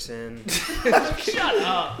Dickerson. Shut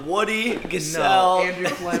up. Woody, Gasell. Andrew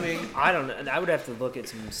Fleming. I don't know. I would have to look at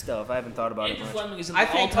some stuff. I haven't thought about it Andrew much. Fleming is an I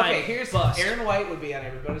think, all-time okay, here's bust. Aaron White would be on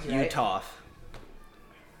everybody's right. Utah.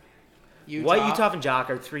 White, Utah, and Jock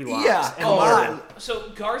are 3 locks. Yeah, And come Marble. on. So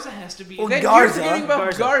Garza has to be. Well, Then Garza. You're forgetting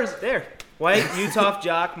about Garza. There. White, Utah,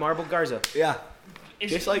 Jock, Marble, Garza. Yeah, is,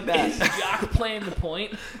 just like that. Is Jock playing the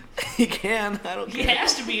point? he can. I don't He care.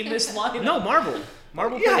 has to be in this lineup. No, Marble.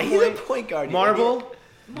 Marble Yeah, played he's a point. point guard. you Marble,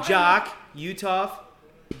 idiot. Jock, Utah,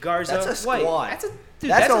 Garza, That's a White. squad. That's a dude.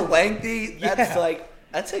 That's That's a lengthy. That's Yeah. like.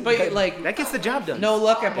 That's a But, good. like, that gets the job done. no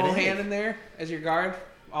look at It is. Bohannon there as your guard.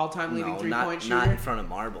 All-time leading no, three-point not in shooter. front of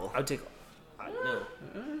Marble. I would take. No.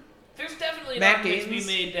 There's definitely an Matt argument to be Gatens.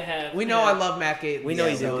 made to have. We know yeah. I love Matt Gates. We know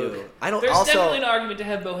he's a so dude. I don't. There's also, definitely an argument to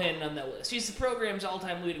have Bohannon on that list. He's the program's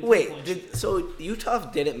all-time leading wait. three-point shooter. So Utah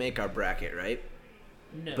didn't make our bracket, right?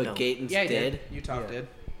 No, But No. Gatens Yeah, he did. did. Utah did.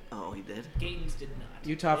 Oh, he did. Gatens did not.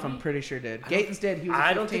 Utah, Did I'm he? pretty sure did. Gatens did. He was a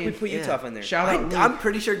I don't think we 15. put Utah Yeah. in there. Shout out Luke. I'm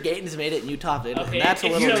pretty sure Gatens made it and Utah didn't. Okay, And that's a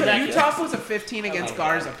if little you know that- ridiculous. Utah was a 15 against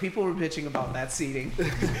Garza. People were bitching about that seeding.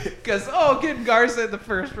 Because, getting Garza in the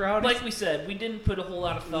first round. Like we said, we didn't put a whole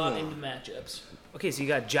lot of thought No. into matchups. Okay, so you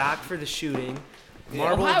got Jock for the shooting.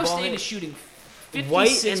 Marble, Ohio ball State hand- is shooting 56%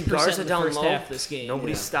 White and Garza in the down first low. half this game.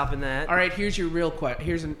 Nobody's Yeah. stopping that. All right, here's your real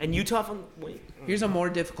question. And Utah from wait. Here's a more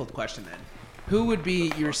difficult question then. Who would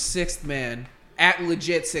be your sixth man? At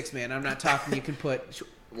legit sixth man. I'm not talking you can put...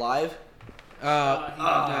 Live.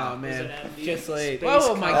 no, man. Just like.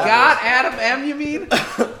 Oh, my God. Adam M, you mean?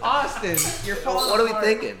 Austin, you're falling What are we apart.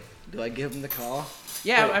 thinking? Do I give him the call?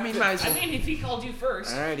 Yeah, I mean, might as I well. mean, if he called you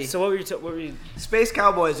first. Alrighty. So what were you? Space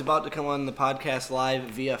Cowboy is about to come on the podcast live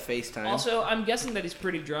via FaceTime. Also, I'm guessing that he's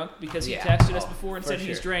pretty drunk because he Yeah. texted us Oh, before and for said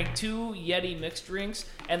he's sure. drank 2 Yeti mixed drinks,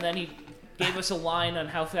 and then he gave us a line on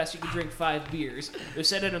how fast you could drink 5 beers. It was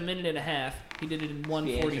said at 1.5 minutes. He did it in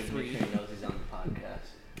 1:43. He knows he's on the podcast.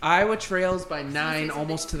 Iowa trails by 9,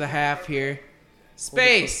 almost to the half here.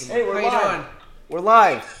 Space. Hey, we're How you live. doing? We're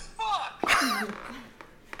live.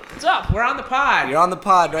 What's up? We're on the pod. You're on the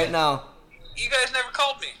pod right now. You guys never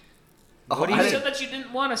called me. Oh, You I said didn't- that you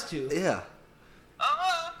didn't want us to. Yeah.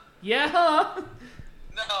 Yeah. Huh?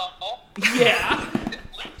 No. Yeah.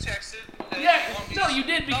 Luke texted. that Yeah. he wanted me No, to you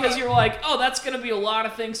did because talk. you're like, oh, that's gonna be a lot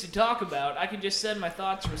of things to talk about. I can just send my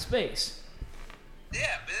thoughts from space.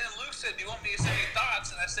 Yeah, but then Luke said, "Do you want me to send you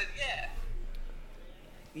thoughts?" And I said, "Yeah."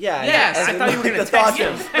 Yeah. Yes, as I in, thought you were like, gonna the thoughts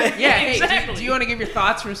text of- Yeah, hey, Exactly. do you want to give your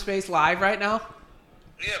thoughts from space live right now?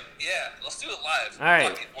 Yeah. Let's do it live. All right.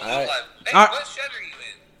 Fuck it, we'll All do right. it live. Hey, All right. what shed are you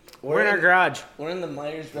in? We're in our garage. We're in the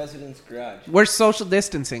Myers residence garage. We're social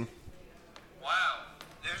distancing. Wow.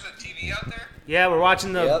 There's a TV out there. Yeah, we're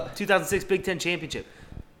watching the Yep. 2006 Big Ten championship.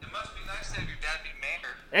 It must be nice to have your dad be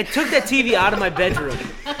mayor. I took that TV out of my bedroom.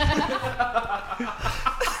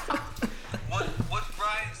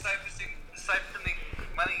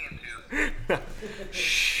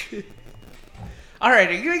 All right,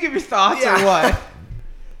 are you gonna give your thoughts Yeah. or what?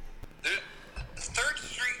 The 3rd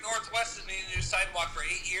Street Northwest has needed a new sidewalk for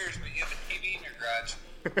 8 years, but you have a TV in your garage.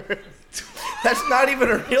 That's not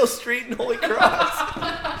even a real street in Holy Cross.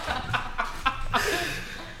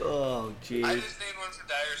 Oh, jeez. I just named one for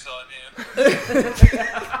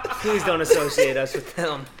Dyersville, Please don't associate us with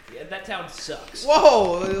them. Yeah, that town sucks.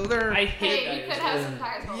 Whoa, they're. I hate Hey, you could Dyersville. have some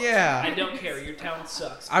tires. I Yeah. don't care. Your town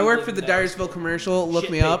sucks. I You work live for in the Dyersville commercial. Look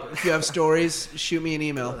Shit me up. paper. If you have stories, shoot me an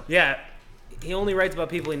email. Yeah, he only writes about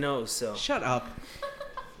people he knows. So Shut up.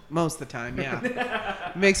 Most of the time,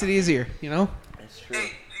 yeah. Makes it easier, you know? That's hey, you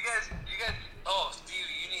guys, oh, Steve,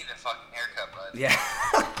 you need a fucking haircut, bud. Yeah.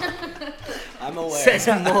 I'm aware. says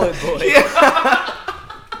a mullet boy.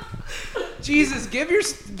 Jesus, give your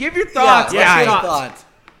thoughts, Yeah, guy. what's your thoughts?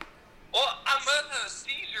 Well, I'm having a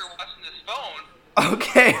seizure watching this phone.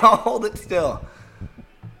 Okay, I'll hold it still.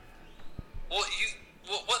 Well,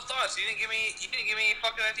 what thoughts? You didn't give me any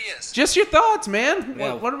fucking ideas. Just your thoughts, man.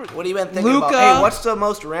 Yeah, What what have you been thinking Luca? about? Hey, what's the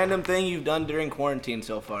most random thing you've done during quarantine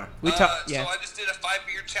so far? we So talk? Yeah. I just did a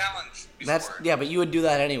 5-beer challenge before. That's but you would do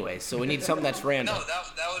that anyway. So we need something that's random. No, that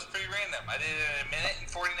was pretty random. I did it in a minute and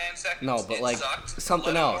 49 seconds. No, but it like, sucked.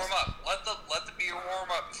 something Let else. It warm up. Let the beer warm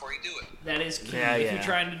up before you do it. That is key. Yeah, If yeah. you're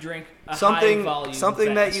trying to drink a high Something volume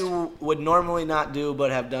that fast. you would normally not do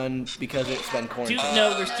but have done because it's been quarantine.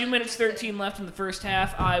 There's 2 minutes 13 left in the first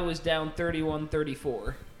half. I was down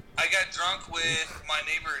 31-34. I got drunk with my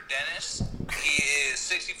neighbor Dennis. He is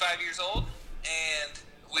 65 years old, and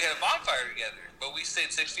we had a bonfire together, but we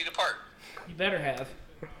stayed 6 feet apart. You better have.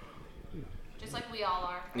 Just like we all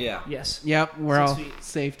are. Yeah, Yes. Yep, we're 6 all feet.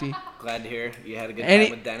 safety. glad to hear you had a good Any-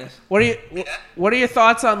 time with Dennis. What are your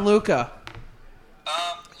thoughts on Luca?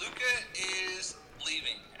 Luca is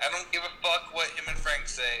leaving. I don't give a fuck what him and Frank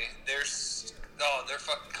say. They're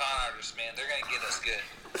fucking con artists, man. They're gonna get us good.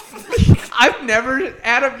 I've never,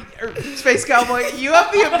 Adam, or Space Cowboy, you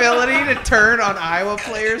have the ability to turn on Iowa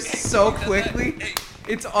players so quickly.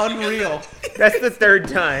 It's unreal. That's the 3rd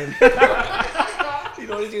time. You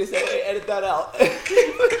know what he's gonna say? Hey, edit that out.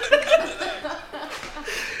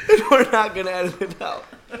 We're not gonna edit it out.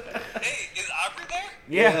 Hey, is Aubrey there?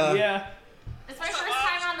 Yeah. Yeah. It's my first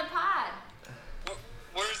time on the pod.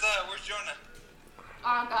 Where's Jonah?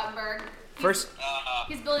 On Gothenburg. First,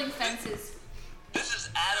 He's building fences. This is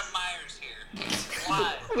Adam Myers here.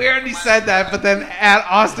 Live. We already said that, but then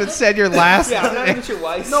Austin said your last name. your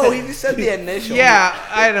wife. No, he just said the initial. Yeah,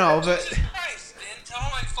 I know, but Jesus Christ, man. Tell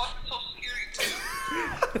him I fucking Social Security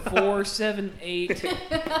too.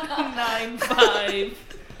 47895.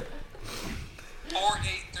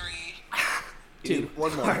 483. Dude,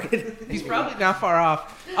 one more. he's probably not far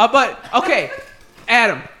off. But, okay,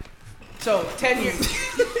 Adam. So, 10 years.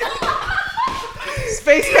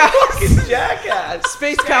 Space Cowboy. Jackass.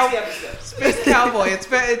 Space Cowboy.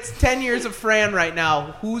 It's 10 years of Fran right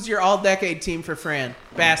now. Who's your all-decade team for Fran?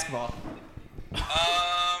 Basketball.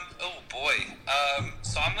 Oh boy.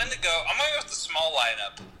 So I'm gonna go with the small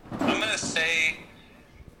lineup. I'm gonna say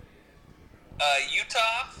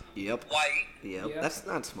Utah, Yep. White, Yep. That's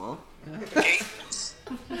not small. Gatons.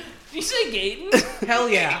 Did you say Gaten? Hell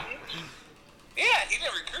yeah. Yeah, he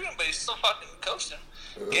didn't recruit him, but he's still fucking coaching.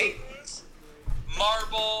 Gatons,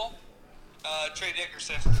 Marble, Trey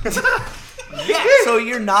Dickerson. Yeah. So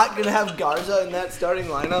you're not gonna have Garza in that starting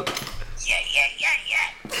lineup? Yeah.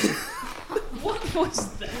 What was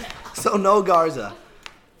that? So no Garza.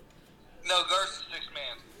 No, Garza's 6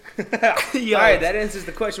 man. Yeah. all right, that answers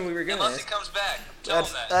the question we were gonna Unless he ask. comes back. Tell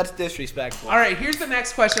him that. That's disrespectful. All right, here's the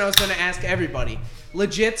next question I was going to ask everybody.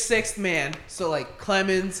 Legit 6th man. So, like,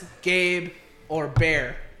 Clemens, Gabe, or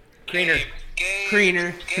Bear. Gabe.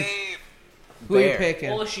 Creener. Gabe. Who are you Bear.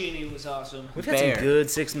 picking? Olashini was awesome. We've had Bear. some good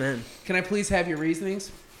 6 men. Can I please have your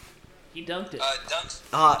reasonings? He dunked it.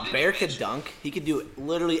 Dunks. Bear could dunk. He could do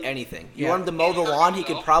literally anything. You Yeah. want him to mow the lawn, he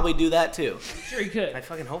could probably do that too. I'm sure he could. I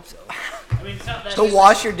fucking hope so. I mean, it's not that. He'll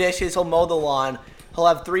wash your dishes, he'll mow the lawn, he'll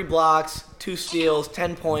have 3 blocks, 2 steals,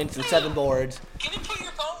 10 points, and 7 boards. Can you put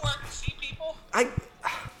your phone where I can see people? I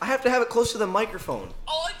have to have it close to the microphone.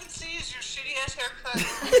 All I can see is your shitty ass haircut.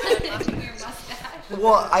 Your mustache.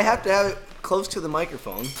 Well, I have to have it close to the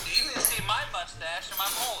microphone. You didn't see my mustache and my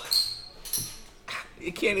mullet.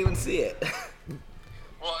 You can't even see it.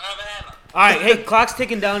 Well, I'm a hammer. All right, hey, clock's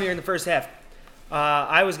ticking down here in the first half.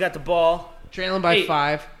 Iowa's got the ball. Trailing by 8,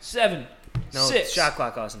 5. 7, No, 6, shot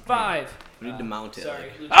clock, Austin. 5. We need to mount it. Sorry.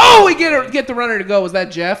 Oh, we get the runner to go. Was that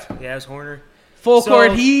Jeff? Yeah, it was Horner. Full So, court I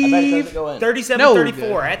bet it heave. doesn't go in.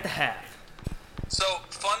 37-34 at the half. So,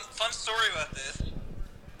 fun story about this.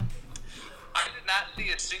 I did not see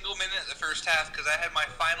a single minute of the first half because I had my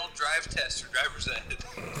final drive test for driver's ed.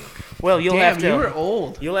 Well, you'll Damn, have to. you were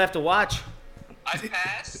old. You'll have to watch. I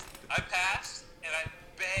passed, and I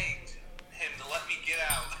begged him to let me get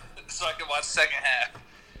out so I could watch the second half.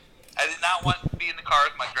 I did not want to be in the car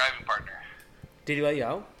with my driving partner. Did he let you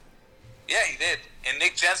out? Yeah, he did. And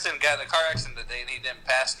Nick Jensen got in a car accident today, and he didn't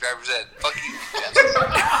pass driver's ed. Fuck you, Nick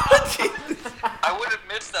Jensen. I would have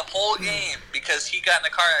missed the whole game because he got in a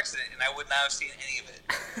car accident, and I would not have seen any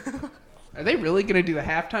of it. Are they really gonna do the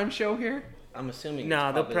halftime show here? I'm assuming. No,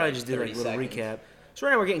 it's they'll probably like just do like a 30 little seconds. recap. So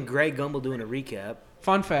right now we're getting Greg Gumbel doing a recap.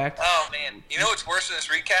 Fun fact. Oh, man. You know what's worse than this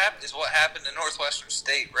recap is what happened to Northwestern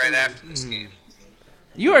State right after this game.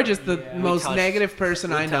 You are just the most touched- negative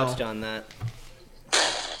person I We know. touched on that.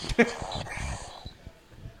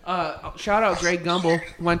 Shout out Greg Gumbel.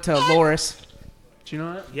 Went to Loris. Do you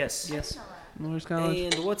know that? Yes. Yes. Loris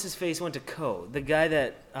College. And what's his face went to Co. The guy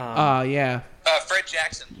that. Yeah. Fred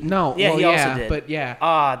Jackson. No. Yeah, well, he yeah, also did. but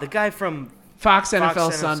yeah. The guy from Fox NFL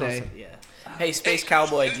Fox Sunday. Yeah. Hey, Space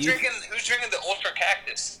Cowboy, Who's do you? drinking the Ultra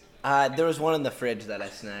Cactus? There was one in the fridge that I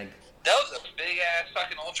snagged. That was a big-ass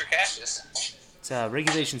fucking Ultra Cactus. It's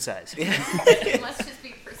regulation size. It must just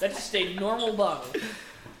be That's percent. just a normal bottle.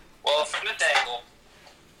 Well, from the dangle.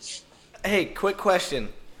 Hey, quick question.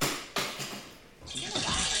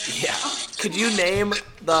 Yeah. Could you name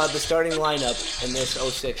the starting lineup in this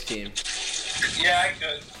 06 team? Yeah, I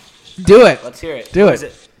could. Do it. Let's hear it. Do What is it.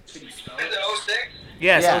 it? Is it 06?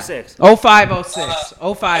 Yes, Yeah. 06. 0506.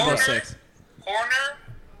 0506. Horner,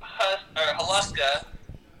 Haluska,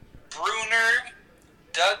 Bruner,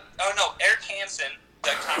 Eric Hansen,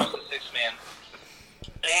 Doug Thomas, the sixth man.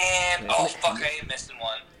 And, fuck, I ain't missing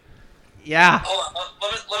one. Yeah. Hold on,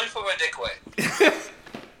 let me put my dick away.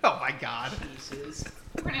 Oh my God.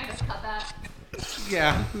 We're gonna have to cut that.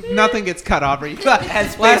 Yeah. Nothing gets cut off. As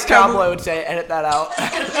Last Space time Cowboy would say, edit that out.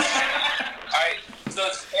 Alright, so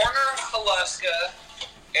it's Horner, Haluska,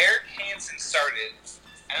 Eric Hansen started.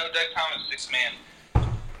 I know Doug Thomas, sixth man.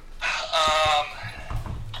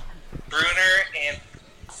 Bruner and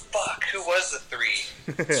who was the three?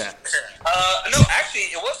 No, actually,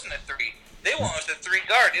 it wasn't a three. They went with a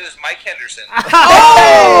 3-guard. It was Mike Henderson.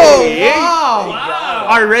 Oh! Hey! Wow. Wow.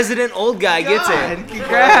 Our resident old guy gets God, it.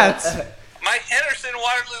 Congrats. Mike Henderson,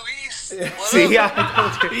 Waterloo East. What See, up?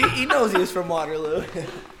 I told you. he knows he was from Waterloo.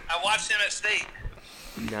 I watched him at State.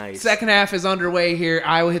 Nice. Second half is underway here.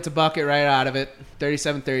 Iowa hits a bucket right out of it.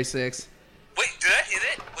 37-36. Wait, did I hit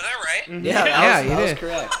it? Was I right? Yeah, Yeah, that you was did.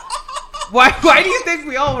 correct. Why do you think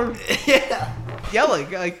we all were Yeah. yelling?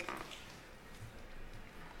 Like,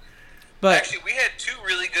 but Actually, we had two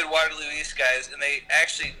really good Waterloo East guys, and they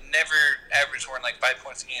actually never averaged more than like 5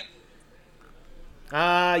 points a game.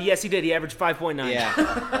 Yes, he did. He averaged 5.9.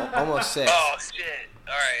 Yeah. Almost 6. Oh, shit.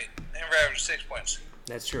 All right. Never averaged 6 points.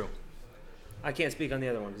 That's true. I can't speak on the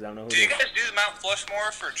other one because I don't know who Do they you are. guys do the Mount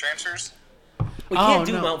Flushmore for transfers? We Oh, can't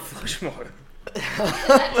do no. Mount Flushmore.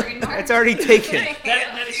 It's It's already taken.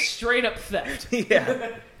 That is straight up theft.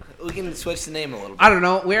 Yeah. We can switch the name a little bit. I don't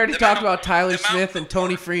know. We already The talked Mount- about Tyler the Mount- Smith and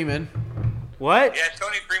Tony Freeman. What? Yeah,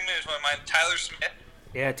 Tony Freeman is one of mine. Tyler Smith,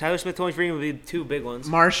 Yeah, Tyler Smith, Tony Freeman would be the two big ones.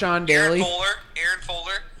 Marshawn Daly. Aaron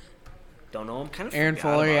Fuller. Don't know him. Kind of Aaron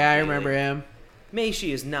Fuller, yeah, I remember him.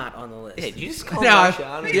 Macy is not on the list. Hey, did you just call No,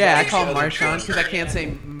 Marshawn? yeah, I call him Marshawn. Marshawn because I can't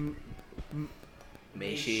say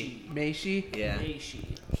Maishi. Maishi. Yeah. Maishi.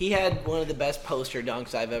 He had one of the best poster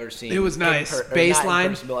dunks I've ever seen. It was In nice. or not in Baseline.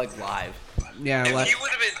 person, but like live. Yeah, If like, he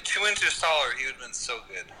would have been 2 inches taller, he would have been so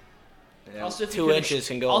good. Yeah. Also, if he 2 could've- inches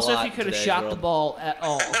can go Also, a if lot he could have in shot today's the world. ball at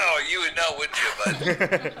all. Oh, you would know, wouldn't you,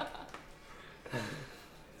 bud?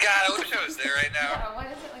 God, I wish I was there right now. Why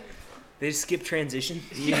is it like? They just skip transition.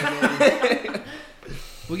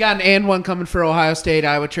 we got an and one coming for Ohio State.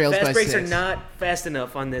 Iowa trails by Fast breaks 6. are not fast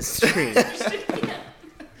enough on this screen.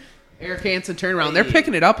 Eric Hansen turnaround. They're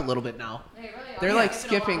picking it up a little bit now. They really are. They're like It's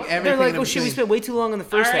been a skipping while. everything. They're like, in oh shit, we between. spent way too long in the All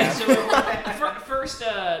first right, half. so first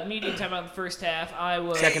median timeout in the first half.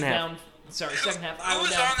 Iowa Second half. down. Sorry, second half. Who Iowa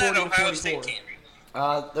was down on that 40 to Ohio 44. State team?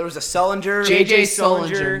 There was a Sullinger. JJ Sullinger.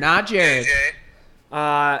 Sullinger, not Jared.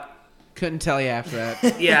 AJ. Couldn't tell you after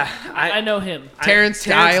that. Yeah, I know him. Terrence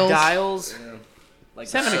Dials. Dials. Like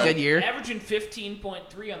He's having a good year. Averaging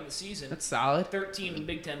 15.3 on the season. That's solid. 13 in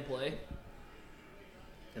Big Ten play.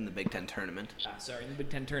 in the Big Ten tournament. Sorry, in the Big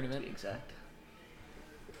Ten tournament. Exact.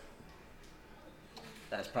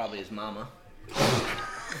 That's probably his mama.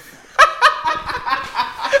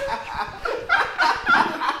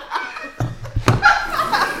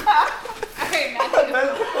 Okay,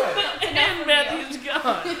 Matthew. And Matthew's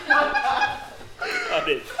gone.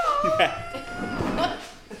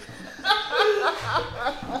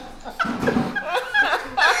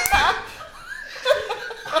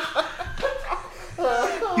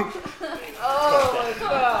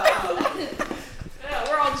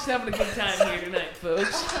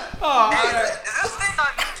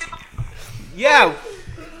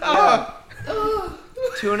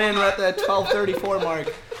 Tune in at the 12:34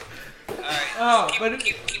 mark. Alright, but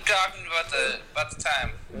keep talking about the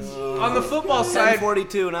time. on the football side,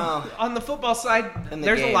 10:42 now. on the football side, In the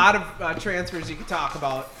there's a game. lot of transfers you can talk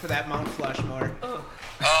about for that Mount Flushmore.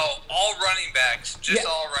 Oh, all running backs. Just Yeah.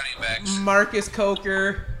 all running backs. Marcus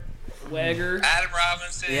Coker, Wagger. Adam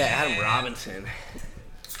Robinson. Yeah, Adam Robinson.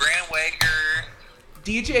 Brandon Wager.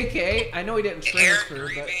 DJK. I know he didn't Aaron transfer, but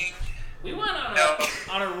Grieving. We went No.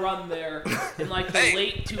 on a run there in like the Hey.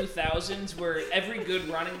 late 2000s where every good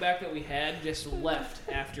running back that we had just left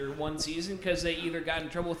after one season because they either got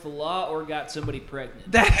in trouble with the law or got somebody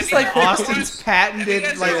pregnant. that's like Austin's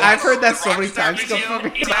patented. Like I've heard that so many times. Go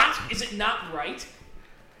fucking Is it not right?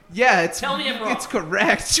 Yeah, it's Tell me I'm wrong. it's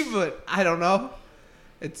correct, but I don't know.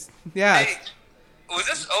 It's yeah. Hey, was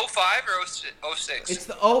this 05 or 06? It's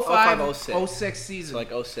the 05 05, 06 It's season.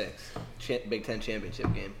 like 06. Big Ten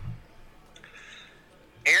championship game.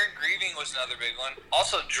 Aaron Grieving was another big one.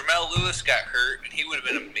 Also, Jamel Lewis got hurt, and he would have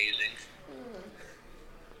been amazing.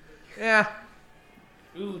 Yeah.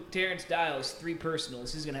 Ooh, Terrence Dials, 3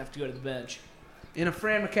 personals. He's going to have to go to the bench. In a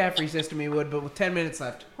Fran McCaffrey system, he would, but with 10 minutes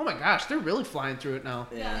left. Oh my gosh, they're really flying through it now.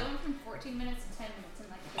 Yeah, they went from 14 minutes to 10 minutes in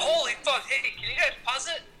like 30 Holy seconds. fuck! Hey, can you guys pause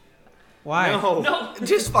it? Why? No.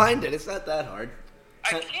 Just find it. It's not that hard. I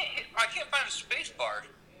can't find a space bar.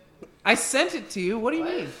 I sent it to you. What do you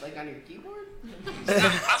mean? Like on your keyboard?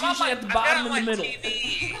 I'm usually at the bottom in the middle.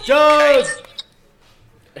 TV. Joe!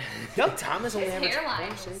 Doug Thomas only His averaged hairline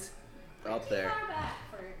 46. was Up there. far back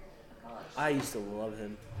for a college. I used to love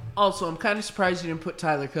him. Also, I'm kind of surprised you didn't put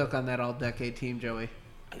Tyler Cook on that all-decade team, Joey.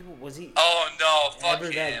 Was he Oh no! Fuck ever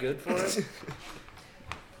him. that good for us?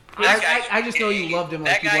 That guy- I just know you loved him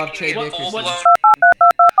like that you guy loved Trey can get Dickerson. full-blown-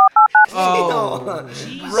 Oh,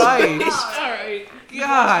 Jesus. right. All right.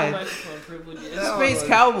 God. Microphone privileges. Space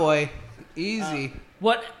Cowboy. Easy.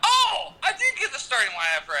 What? Oh, I did get the starting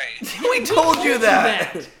lineup right. We told you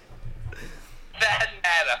that. That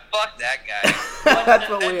matter. Fuck that guy. That's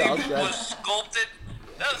what That we all dude said. was sculpted.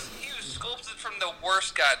 He was sculpted from the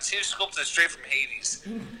worst gods. He was sculpted straight from Hades.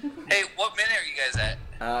 Hey, what minute are you guys at?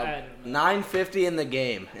 9:50 in the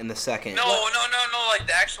game in the second. No, like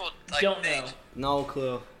the actual Don't thing. know. No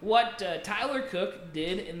clue. What Tyler Cook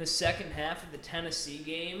did in the second half of the Tennessee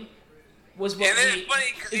game was what And then it's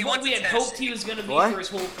funny 'cause he went we to had hoped Tennessee. he was going to be What? for his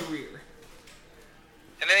whole career.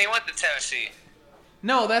 And then he went to Tennessee.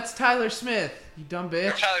 No, that's Tyler Smith. You dumb Or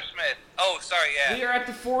bitch. Tyler Smith. Oh, sorry, yeah. We are at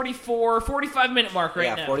the 45-minute mark right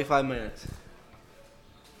Yeah, now. 45 minutes.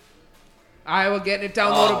 Iowa getting it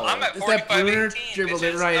down Oh. low. I'm at Is that 45-18. Bruner dribbled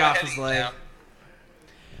it bitches. right Go off ahead his and leg? now.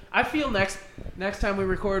 I feel next time we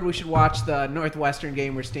record, we should watch the Northwestern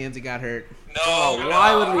game where Stanzi got hurt. No. Oh,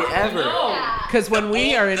 why would we ever? No. Yeah. Because when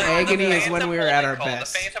we are in The agony is when phantom we are at our holding call.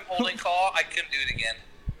 best. The phantom holding call, I couldn't do it again.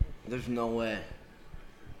 There's no way.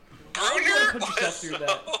 Bruner put yourself was through so...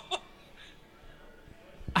 that.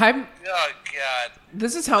 I'm. Oh, God.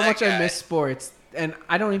 This is how That much I guy. miss sports, and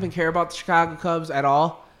I don't even care about the Chicago Cubs at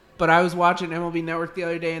all. But I was watching MLB Network the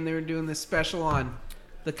other day, and they were doing this special on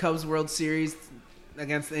the Cubs World Series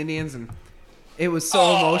against the Indians, and it was so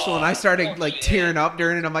Oh, emotional. And I started like shit. tearing up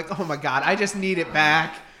during it. I'm like, oh my god, I just need it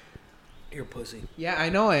back. You're a pussy. Yeah, I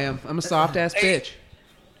know I am. I'm a soft ass Hey. bitch.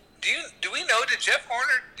 Do we know, did Jeff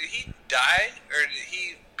Horner, did he die, or did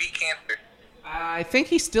he beat cancer? I think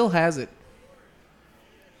he still has it.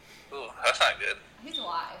 Ooh, that's not good. He's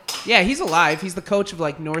alive. Yeah, he's alive. He's the coach of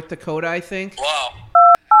like North Dakota, I think. Wow.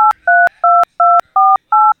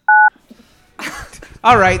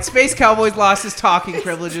 All right, Space Cowboys lost his talking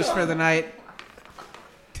privileges for the night.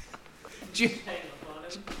 Did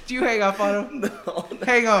you hang up on him? No.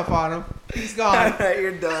 Hang up on him. He's All gone. right,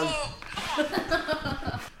 you're done.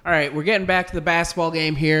 All right, we're getting back to the basketball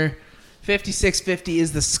game here. 56-50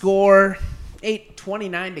 is the score.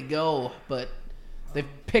 8:29 to go, but they've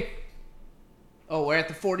picked... Oh, we're at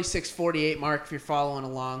the 46-48 mark if you're following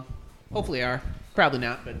along. Hopefully you are. Probably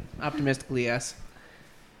not, but optimistically, yes.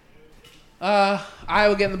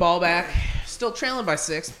 Iowa getting the ball back. Still trailing by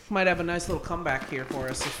 6. Might have a nice little comeback here for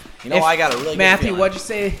us. I got a really good Matthew, feeling. what'd you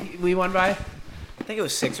say we won by? I think it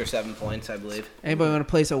was 6 or 7 points, I believe. Anybody want to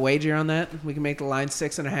place a wager on that? We can make the line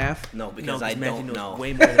 6.5. No, because No, I Matthew don't knows know.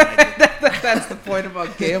 way more than I do. That's the point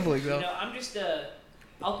about gambling, though. You know, I'm just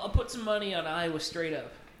I'll put some money on Iowa straight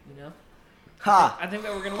up. You know, Ha! I think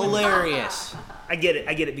that we're gonna win. Hilarious. I get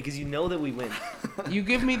it, because you know that we win. You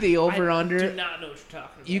give me the I do over-under. not know what you're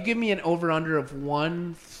talking about. You give me an over-under of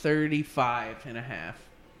 135.5.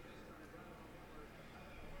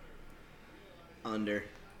 Under.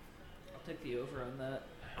 I'll take the over on that.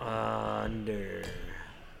 Under.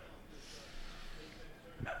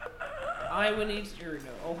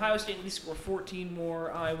 Ohio State needs to score 14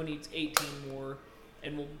 more. Iowa needs 18 more,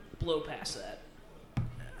 and we'll blow past that.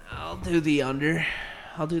 I'll do the under.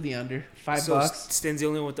 $5. Stan's the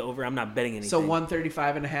only one with the over. I'm not betting anything. So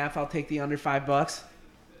 135.5. I'll take the under $5.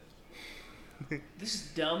 This is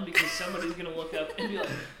dumb because somebody's gonna look up and be like,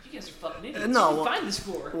 "You guys are fucking idiots." No, find the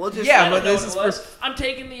score. We'll just Yeah, I don't but know this what it is was. I'm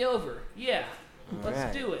taking the over. Yeah, let's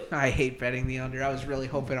right. do it. I hate betting the under. I was really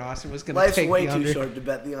hoping Austin was going to Life's take way the too under. short to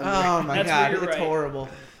bet the under. Oh my That's where god, you're it's right. horrible.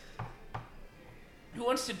 Who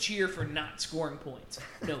wants to cheer for not scoring points?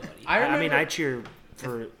 Nobody. I mean, I cheer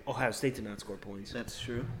for Ohio State to not score points. That's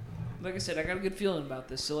true. Like I said, I got a good feeling about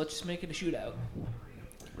this, so let's just make it a shootout.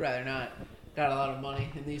 Rather not. Got a lot of money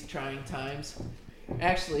in these trying times.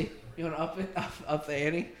 Actually, you want to up the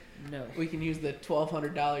ante? No. We can use the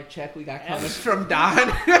 $1,200 check we got coming from Don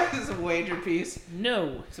as a wager piece.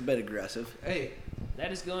 No. It's a bit aggressive. Hey,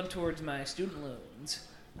 That is going towards my student loans.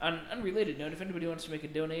 On an unrelated note, if anybody wants to make a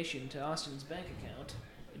donation to Austin's bank account,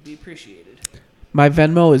 it'd be appreciated. my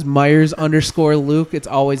Venmo is Myers_Luke. It's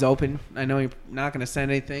always open. I know you're not going to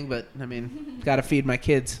send anything, but I mean, got to feed my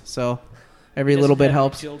kids, so every little bit Doesn't have any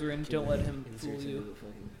helps. Children, don't let him fool you.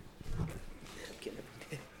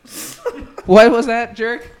 What was that,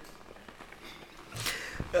 jerk?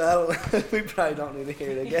 We probably don't need to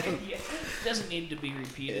hear it again. Yeah, doesn't need to be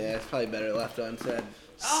repeated. Yeah, it's probably better left unsaid.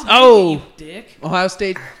 Oh. you dick! Ohio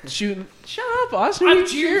State shooting. Shut up, Austin. What are I'm you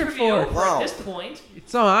cheering cheering for the over for? Wow. at this point.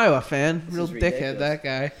 It's an Iowa fan. This Real is dickhead, ridiculous. that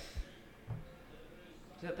guy.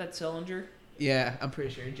 Is that Sellinger? Yeah, I'm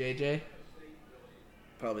pretty sure JJ.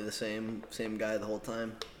 Probably the same guy the whole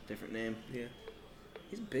time. Different name. Yeah.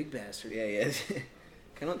 He's a big bastard. Yeah, he is.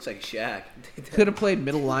 Kind of looks like Shaq. Could have played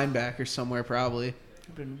middle linebacker somewhere, probably.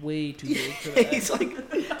 I've been way too big for that. He's like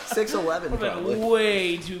 6'11", I've probably. been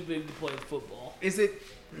way too big to play football. Is it?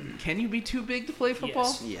 Can you be too big to play football?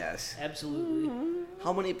 Yes. Yes. Absolutely.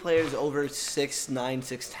 How many players over 6'9",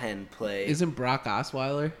 6'10" play? Isn't Brock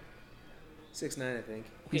Osweiler? 6'9", I think.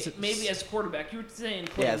 Okay, maybe as a quarterback, you were saying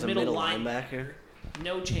play Yeah, as a middle linebacker. linebacker.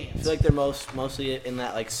 No I chance. feel like they're mostly in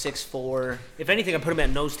that like 6'4". If anything, I put him at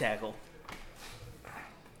nose tackle.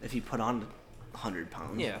 If you put on 100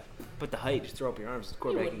 pounds. Yeah. But the height, just throw up your arms. The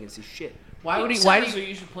quarterback can see shit. Why would he? Centers are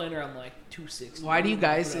usually playing around like 260. Why do you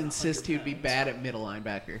guys Put on insist he'd 100 be pounds. bad at middle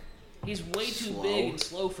linebacker? He's way too Slow. big and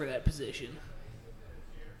slow for that position.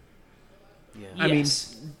 Yeah. I mean,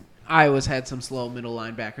 Yes. Iowa's had some slow middle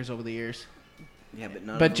linebackers over the years, Yeah, but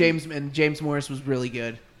none but of them. James Morris was really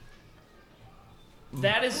good.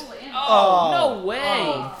 That is. Oh, yeah. Oh, no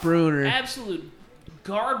way! Bruner. Absolute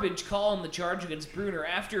garbage call on the charge against Bruner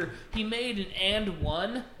after he made an and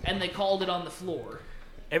one and they called it on the floor.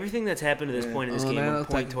 Everything that's happened to this point in this Oh, game that would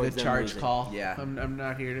looked point like a towards good them charge losing. call. Yeah. I'm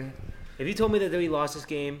not here to. If you told me that we lost this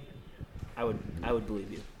game, I would believe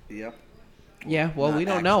you. Yep. Yeah, well, Not we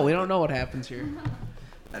don't know. We actually, don't but- know what happens here.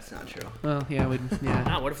 That's not true. Well, yeah, yeah.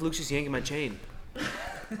 Ah, what if Luke's just yanking my chain?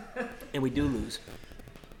 And we do lose.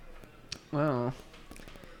 Well,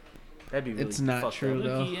 That'd be really It's not fucked true, up.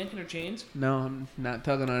 though. Luke, you yanking her chains? no, I'm not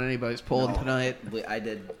tugging on anybody's pulling No, tonight. I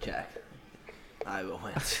did check. Iowa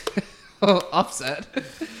wins. Upset.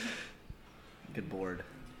 Good board.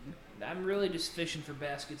 I'm really just fishing for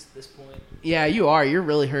baskets at this point. Yeah, you are. You're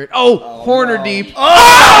really hurt. Oh, Oh, corner no. deep.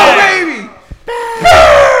 Oh, baby!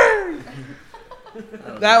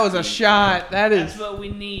 That was a shot. That That's is what we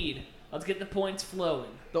need. Let's get the points flowing.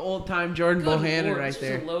 the old-time Jordan Good Bohannon Lord, right this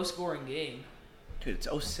there. was a low-scoring game. Dude, it's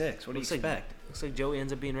 06. What do you Looks like- expect? Looks like Joey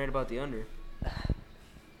ends up being right about the under.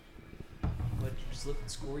 What, you just look at the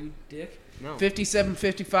score, you dick? No.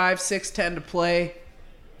 57-55, 6:10 to play.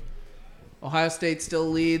 Ohio State still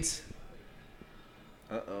leads.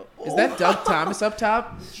 Uh-oh. Is that Doug Thomas up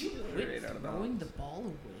top? Did you quit throwing the ball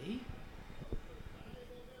away?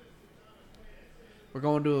 We're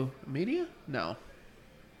going to media? No.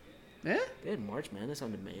 Yeah? They had March Madness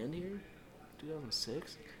on demand here?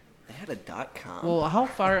 2006? They had a .com. Well,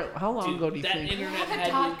 how long Dude, ago do you that think? internet Have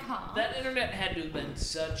a had .com. that internet had to have been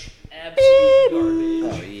such absolute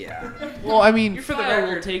garbage. Oh, yeah. Well, I mean, Your file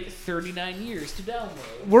will take 39 years to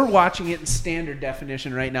download. we're watching it in standard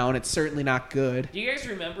definition right now, and it's certainly not good. Do you guys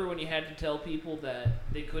remember when you had to tell people that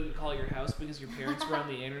they couldn't call your house because your parents were on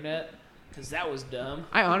the internet? Because that was dumb.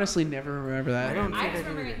 I honestly never remember that. I don't I think just I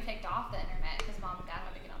remember do getting kicked off the internet because mom and dad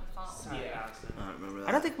had to get on the phone. Yeah. I don't remember that.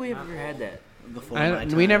 I don't think we ever had that. Before my time.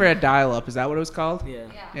 We never had dial-up. Is that what it was called? Yeah.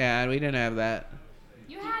 Yeah. Yeah, we didn't have that.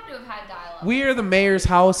 You had to have had dial-up. We are the mayor's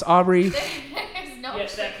house, Aubrey. There's no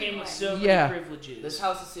Yes, that tricking came with way. so many Yeah. privileges. This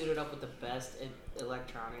house is suited up with the best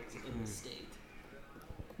electronics in the state.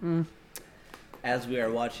 as we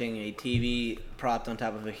are watching a TV propped on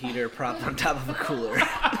top of a heater, propped on top of a cooler.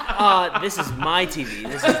 This is my TV.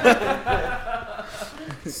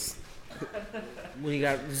 What do you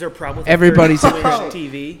got? Is there a problem with Everybody's a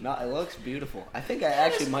TV? No, it looks beautiful. I think I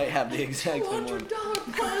actually might have the exact same one.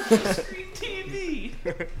 $200 screen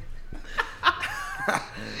TV.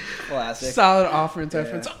 Classic. Solid offense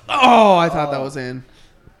reference. Oh, I thought that was in.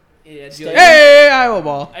 Yeah, Joey, Hey, Iowa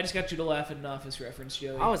ball. I just got you to laugh at an office reference,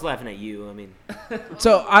 Joey. I was laughing at you. I mean,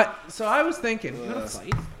 So I was thinking,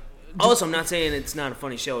 Fight? also, I'm not saying it's not a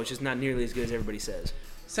funny show. It's just not nearly as good as everybody says.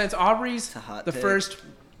 since Aubrey's It's a hot the take. first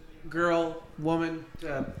woman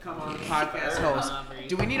to come on the podcast host, Aubrey.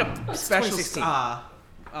 do we need a special 2016.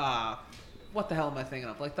 what the hell am I thinking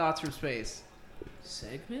of? Like Thoughts from Space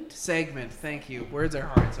Segment? Thank you. Words are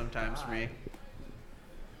hard sometimes for me.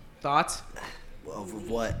 Thoughts? Of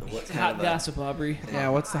what? What kind Hot of a, gossip, Aubrey. Yeah,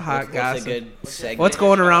 what's the hot what's gossip? a good segment? What's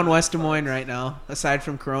going around West Des Moines right now, aside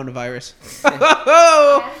from coronavirus?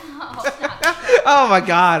 Oh my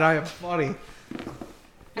God, I am funny.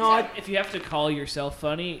 No, If you have to call yourself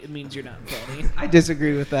funny, it means you're not funny. I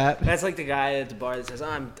disagree with that. that's like the guy at the bar that says,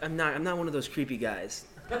 "I'm not one of those creepy guys."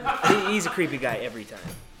 He's a creepy guy every time.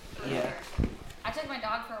 Yeah. I took my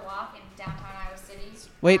dog for a walk in downtown Iowa City.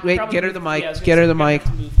 Wait, Probably get her the move- mic. yeah, I was gonna Get her say, the you're gonna mic.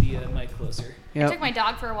 have to move the mic closer. I Yep. took my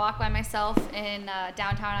dog for a walk by myself in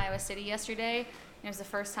downtown Iowa City yesterday. And it was the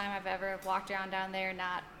first time I've ever walked around down there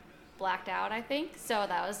not blacked out, I think. So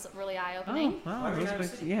that was really eye-opening. Oh, wow.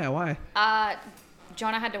 Yeah, why?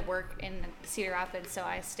 Jonah had to work in Cedar Rapids, so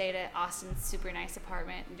I stayed at Austin's super nice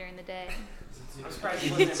apartment during the day.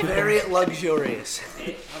 It's very luxurious.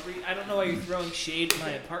 Hey, Aubrey, I don't know why you're throwing shade at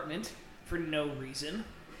my apartment for no reason.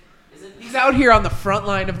 He's out here on the front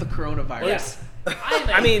line of the coronavirus. I'm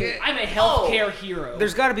I mean, a healthcare hero.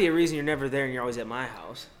 There's got to be a reason you're never there and you're always at my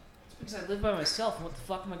house. Because I live by myself. And what the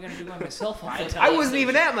fuck am I going to do by myself all the time? I wasn't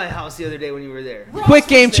even at my house the other day when you were there. Ross Quick was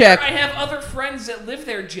game there. check. I have other friends that live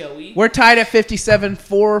there, Joey. We're tied at 57,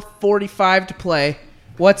 4:45 to play.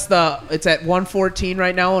 It's at 114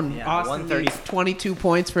 right now, and Yeah, Austin 130. needs 22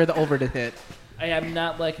 points for the over to hit. I am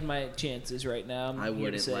not liking my chances right now. I'm I here to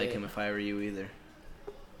wouldn't say like it. him if I were you either.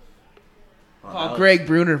 Well, Oh, that Greg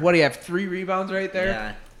Bruner. What do you have? 3 rebounds right was- there?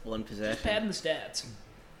 Yeah, one Just possession. padding the stats.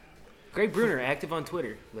 Greg Bruner, active on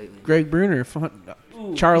Twitter lately. Greg Bruner.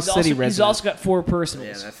 Ooh, Charles he's City also, resident. He's also got 4 Yeah,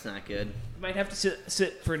 personals. that's not good. Might have to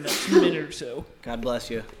sit for another minute or so. God bless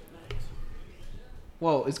you.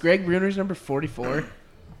 Whoa, is Greg Bruner's number 44?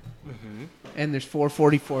 And there's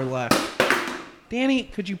 4:44 left. Danny,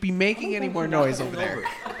 could you be making any more noise over there?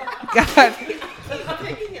 God.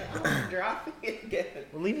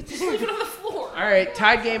 Well, leave it to Just leave it on the floor. All right,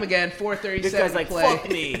 tied game again. 4:37 This guy's like, play. fuck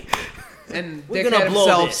me. And We're Dick gonna had blow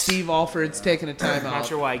himself. this. Steve Alford's taking a timeout. Not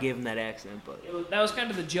sure why I gave him that accent, but That was kind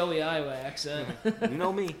of the Joey Iowa accent. you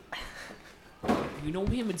know me. You know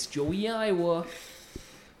him, it's Joey Iowa.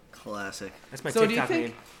 Classic. That's my So TikTok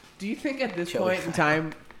name. do you think at this Joey point in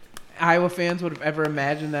time, Iowa fans would have ever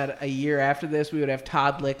imagined that a year after this we would have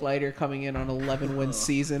Todd Licklider coming in on an 11-win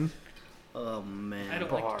season? Oh man. I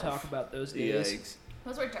don't like to talk about those days. Yikes.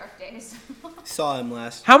 Those were dark days. Saw him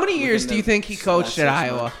last. How many years within do you the think he last coached 6 at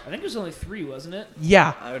Iowa? months. I think it was only 3, wasn't it?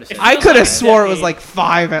 Yeah. I would have said. I feels could have like a swore it was decade. like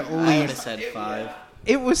 5 at I would have least. said 5.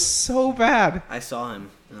 It was so bad. I saw him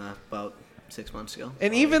about 6 months ago.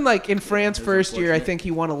 And even like in Fran's it was first year, I unfortunate. think he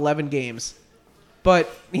won 11 games. But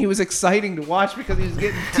he was exciting to watch because he was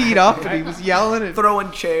getting teed up and he was yelling and throwing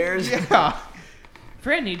chairs. yeah.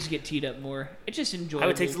 Fran needs to get teed up more. It's just enjoyable. I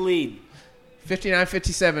would take the lead.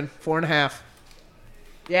 59-57, 4.5.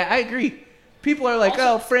 Yeah, I agree. People are like,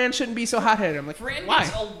 Also- "Oh, Fran shouldn't be so hot-headed." I'm like, Fran why?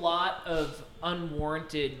 gets a lot of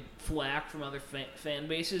unwarranted flack from other fan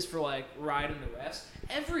bases for like riding the refs.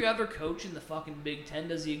 Every other coach in the fucking Big Ten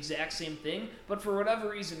does the exact same thing, but for whatever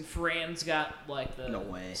reason, Fran's got like the No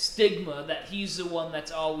way. stigma that he's the one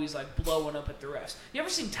that's always like blowing up at the refs. You ever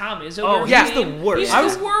seen Tom Izzo? Oh, during yeah. the he's the game? worst. He's I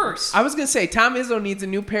was- the worst. I was gonna say Tom Izzo needs a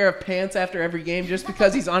new pair of pants after every game just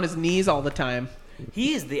because he's on his knees all the time.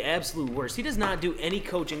 He is the absolute worst. He does not do any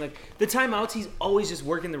coaching. Like the timeouts, he's always just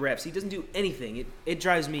working the refs. He doesn't do anything. It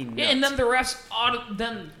drives me nuts. Yeah, and then the refs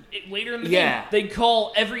later in the Yeah. game, they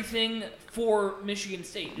call everything for Michigan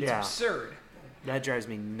State. It's Yeah. absurd. That drives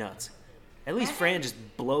me nuts. At least Fran just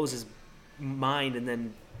blows his mind and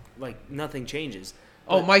then like nothing changes.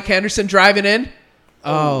 Oh, Mike Henderson driving in.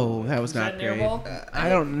 Oh, that was Is that not an air great. ball? I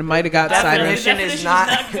don't. It might have got sidearm. Definition is Definition's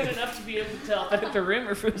not- good enough to be able to tell if it hit the rim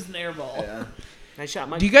or if it was an air ball. Yeah. I shot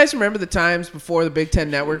my. Do you guys remember the times before the Big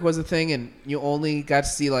Ten Network was a thing, and you only got to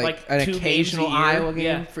see Like an 2 occasional games a year? Iowa game?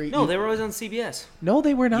 Yeah. For No, they were always on CBS. No,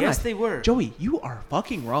 they were not. Yes, they were. Joey, you are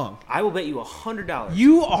fucking wrong. I will bet you $100.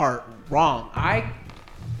 You are wrong. We're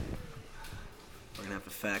gonna have to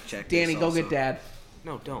fact check. Danny, this go also. get Dad.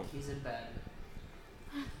 No, don't. He's in bed.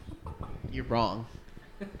 You're wrong.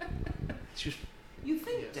 You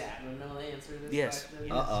think Dad would know the answer to this Yes.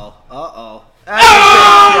 question? Uh-oh. What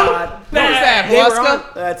was that, They were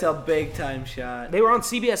Huska? That's a big time shot. They were on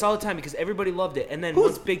CBS all the time because everybody loved it. And then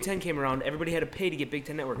Who's- once Big Ten came around, everybody had to pay to get Big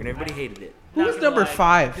Ten Network, and everybody hated it. Who Not was gonna number lie,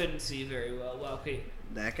 5? Couldn't see very well. Well, okay.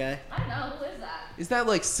 That guy? I don't know. Who is that? Is that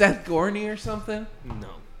like Seth Gorney or something? No.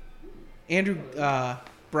 Andrew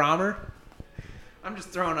Brahmer? I'm just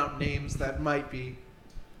throwing out names that might be.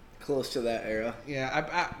 Close to that era.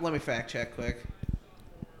 Yeah, let me fact check quick.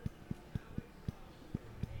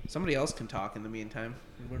 Somebody else can talk in the meantime.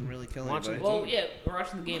 It wouldn't really kill Watching anybody. Well, yeah, we're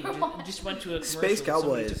watching the game. Just went to a commercial. Space Cowboy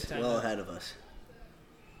Somebody took is the time well out. ahead of us.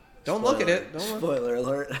 Don't look at it. Don't look. Spoiler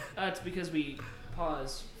alert. It's because we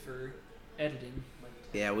pause for editing.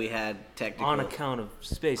 Yeah, we had technical. On account of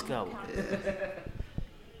Space Cowboy.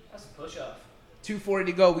 That's a push off. 2:40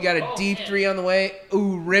 to go. We got a Oh, deep man. 3 on the way.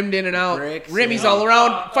 Ooh, rimmed in and out. Bricks. Rimmies Yeah. all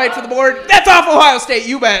around. Fight for the board. That's off Ohio State.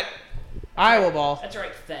 You bet. Iowa ball. That's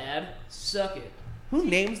right, Thad. Suck it. Who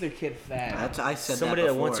names their kid Thad? I said Somebody that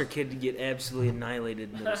that before. wants her kid to get absolutely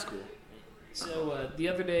annihilated in middle school. So the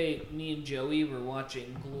other day, me and Joey were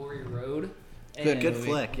watching Glory Road. Good Good movie.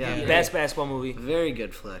 flick, yeah. Yeah. Best basketball movie. Very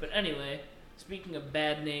good flick. But anyway, speaking of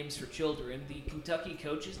bad names for children, the Kentucky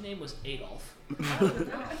coach's name was Adolf.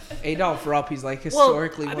 Adolf Rupp. He's like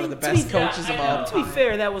historically one of the best coaches I of know. all To be time.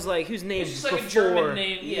 fair, that was like whose name It's just like a before. German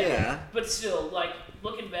name, yeah. Yeah. But still, like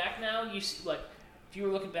looking back now, you see, like if you were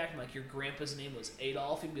looking back and like your grandpa's name was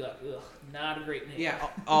Adolf, you'd be like, ugh, not a great name. Yeah.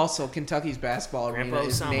 Also, Kentucky's basketball arena Grandpa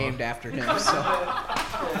is Osama. named after him. So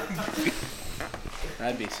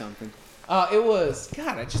That'd be something. it was.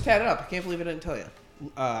 God, I just had it up. I can't believe I didn't tell you.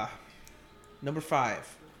 Number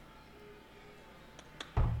 5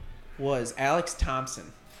 was Alex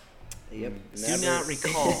Thompson. Yep. Do not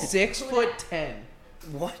recall. 6'10".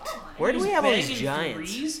 What? Where do we have all these Banging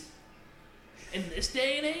giants? threes in this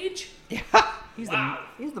day and age? Yeah. Wow.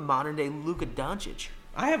 He's the modern day Luka Doncic.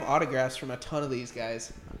 I have autographs from a ton of these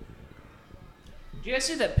guys. Do you guys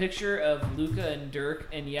see that picture of Luca and Dirk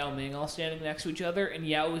and Yao Ming all standing next to each other? And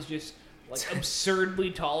Yao was just like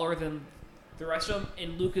absurdly taller than the rest of them,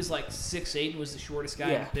 and Luca's like 6'8" and was the shortest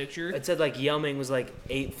guy in the picture. It said like Yao Ming was like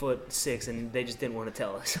 8'6", and they just didn't want to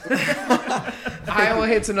tell us. Iowa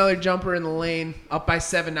hits another jumper in the lane. Up by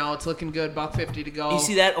 7 now. It's looking good. $1.50 to go. You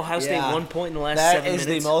see that? Ohio State Yeah. 1 point in the last That 7 is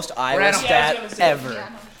minutes. the most We're Iowa at- Yeah, I stat was gonna say, ever. Yeah,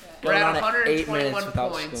 no shit. We're at Going on 121 8 minutes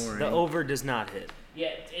without points. scoring. The over does not hit. Yeah,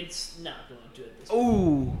 it's not going to at this point.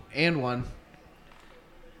 Ooh, and 1.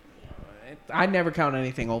 I never count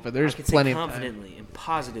anything over. There's I can plenty say of time. confidently and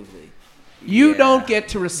positively. You Yeah. don't get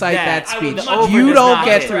to recite That- that I would speech. much You rather don't not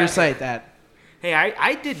get hit. to recite that. Hey,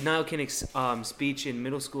 I did Niall Kinnick's speech in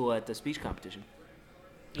middle school at the speech competition.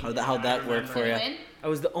 How'd that work for you? Win? I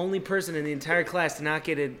was the only person in the entire class to not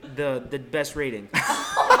get the best rating.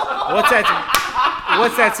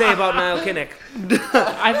 What's that say about Niall Kinnick?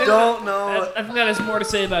 I think Don't know. I think that has more to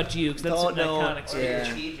say about you because that's Don't an know. iconic speech.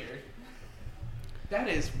 Yeah. Teacher. That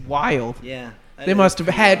is wild. Yeah. They must have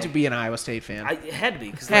had to be an Iowa State fan. I it had to be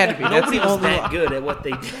because Had to be. That's nobody the was only that one. good at what they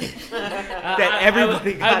did. That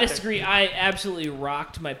everybody got I there. disagree. I absolutely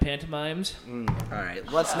rocked my pantomimes. All right.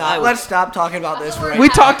 Let's stop talking about this right We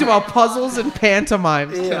talked about puzzles and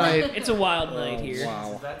pantomimes tonight. It's a wild night here.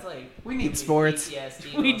 Wow. That's like We need sports.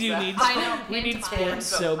 PTSD. We do need I know, we need pantomime. sports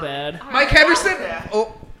so bad. Mike Henderson.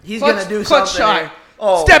 Oh, He's clutch- gonna do clutch something. shot. here.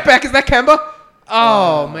 Oh, Step back. Is that Kemba?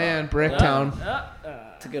 Oh man, Bricktown.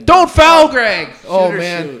 It's a good Don't foul, Greg. Oh Shoot or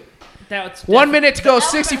man. shoot. That's 1 minute to go.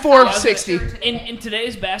 That was a 64-60. foul. in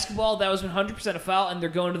today's basketball. That was 100% a foul, and they're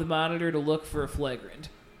going to the monitor to look for a flagrant,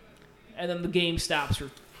 and then the game stops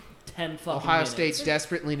for 10 fucking Ohio minutes. State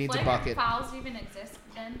desperately needs a Flagrant bucket. fouls even exist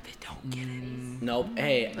then? They don't get it. Nope.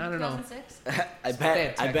 Hey, I don't know. 2006? I They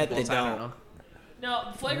bet had they technicals, I don't. know. No,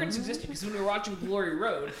 flagrants existed because when we were watching Glory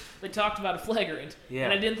Road, they talked about a flagrant, Yeah.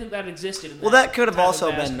 and I didn't think that existed. In Well, that could have time of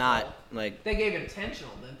also been basketball. not like. They gave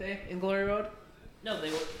intentional, didn't they, in Glory Road? No,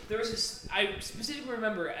 they were. There was this. I specifically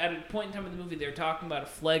remember at a point in time in the movie they were talking about a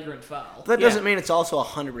flagrant foul. That Yeah. doesn't mean it's also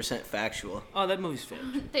 100% factual. Oh, that movie's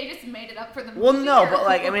filmed. They just made it up for the movie. Well, no, or- but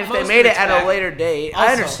like I mean, if they Most made of it it's at a fact. later date, I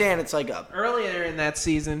Also- understand it's like a. Earlier in that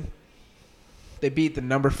season, they beat the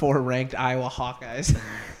number 4 ranked Iowa Hawkeyes.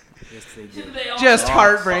 Yes, they did. They also, Just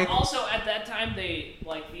heartbreak. Also, at that time, they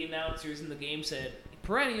like the announcers in the game said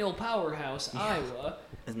perennial powerhouse, Isn't Iowa.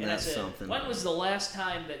 And I that said, something? when was the last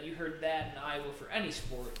time that you heard that in Iowa for any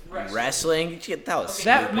sport? Wrestling? Shit, that was Okay,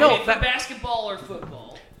 That- stupid. no, okay, for basketball or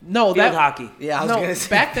football? No, Field that hockey. Yeah, I was no. gonna say.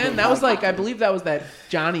 Back then, that was like I believe that was that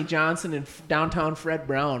Johnny Johnson and downtown Fred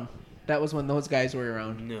Brown. That was when those guys were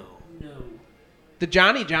around. No. No. The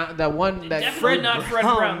the one that Definitely not Fred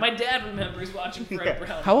Brown. Brown. My dad remembers watching Fred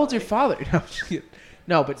Brown. How old's your father? No, I'm just kidding.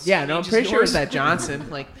 No, but yeah, no, I'm Age is pretty sure it was yours. that Johnson.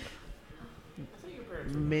 Like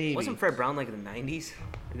maybe. Wasn't Fred Brown like in the 90s?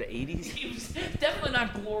 Or the 80s? He was definitely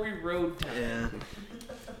not Glory Road time. Yeah.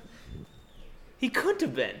 He couldn't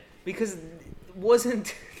have been because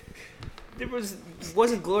wasn't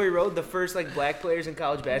Glory Road the first like black players in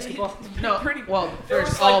college basketball? No, Pretty well, there there's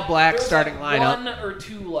was, all black there was, starting lineup. One or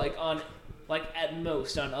two at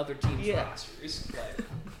most on other teams' Yeah. rosters. Like,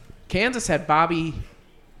 Kansas had Bobby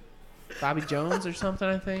Jones or something,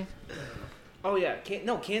 I think. Oh yeah,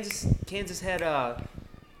 Kansas had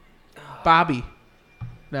Bobby.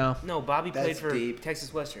 No. Bobby played That's for deep.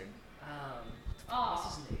 Texas Western.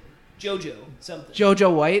 what's his name? JoJo something.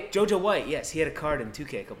 JoJo White. JoJo White, yes, he had a card in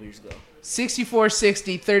 2K a couple years ago.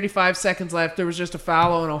 64-60, 35 seconds left. There was just a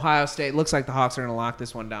foul in Ohio State. Looks like the Hawks are going to lock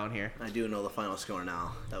this one down here. I do know the final score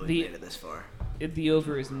now that we made it this far. The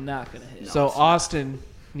over is not going to hit. No. So it's not. Austin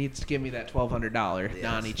needs to give me that $1,200 Yes.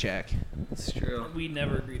 Donnie check. It's true. We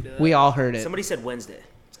never agreed to that. We all heard it. Somebody said Wednesday.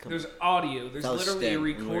 It's coming. There's audio. There's That was literally a Sting when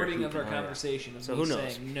we were recording of our hooping. conversation of So me who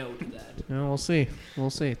knows? saying no to that. Yeah, we'll see. We'll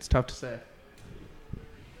see. It's tough to say.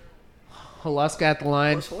 Haluska at the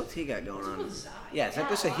line. What's he got going on? What's that? Yeah, is that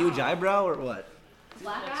just a huge eyebrow or what?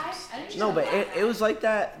 Black eye? I didn't No, know but black it was like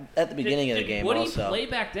that at the beginning of the Did game Woody also. play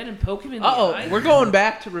back then and poke him in the Uh-oh, eye? we're going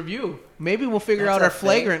back to review. Maybe we'll figure That's out a our thing.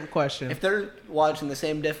 flagrant question. If they're watching the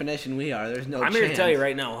same definition we are, there's no I'm chance. here to tell you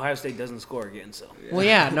right now, Ohio State doesn't score again. So Well,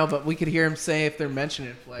 yeah, no, but we could hear him say if they're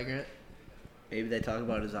mentioning flagrant. Maybe they talk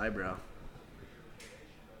about his eyebrow.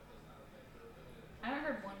 I haven't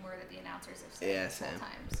heard one word that the announcers have said Yeah, this whole same. time,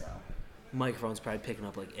 so. microphone's probably picking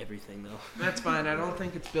up like everything though. That's fine. I don't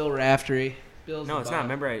think it's Bill Raftery. Bill's No, the it's boss. not.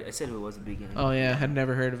 Remember, I said who it was at the beginning. Oh, yeah. I'd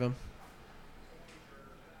never heard of him.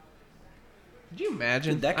 Could you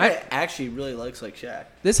imagine? Dude, that guy actually really looks like Shaq.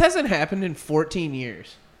 This hasn't happened in 14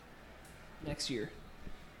 years. Next year.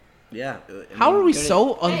 Yeah. How are we good-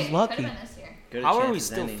 so Hey, unlucky? could've been this year. good How are we chances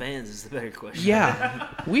still any. fans? Is the better question. Yeah.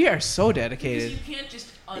 We are so Because dedicated. you can't just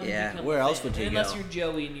Yeah, unbecome where a else fan. would you Unless go? you're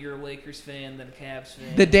Joey and you're a Lakers fan, then a Cavs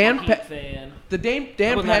fan, The Dan Heat Pa- fan. The I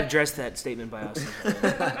Dan will not Pat- address that statement by us.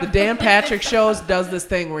 the Dan Patrick Shows does this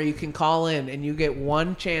thing where you can call in and you get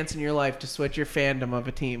one chance in your life to switch your fandom of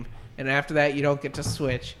a team, and after that you don't get to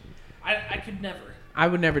switch. I could never. I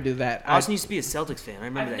would never do that. Austin used to be a Celtics fan. I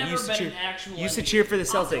remember I've that. never He used to been cheer. an actual He used to NBA cheer for the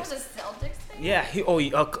Also Celtics. was a Celtics thing? Yeah.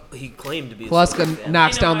 He claimed to be. A Haluska Celtics fan.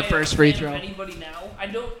 knocks You know, down the I first am a free fan of throw. Anybody now?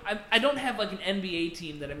 I don't have like an NBA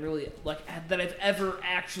team that I'm really like that I've ever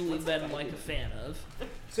actually been like a fan of.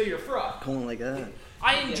 So you're a fraud. Pulling like that.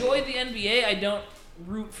 I enjoy the NBA. I don't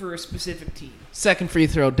root for a specific team. Second free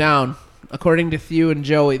throw down. According to Thew and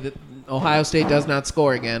Joey, the Ohio State does not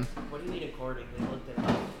score again. What do you mean according? They looked it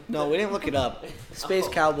up. No, we didn't look it up. Space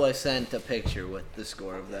Cowboy sent a picture with the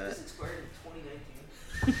score of that. This expired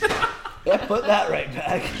in 2019. Yeah, put that right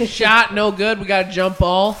back. Shot, no good. We got a jump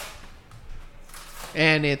ball.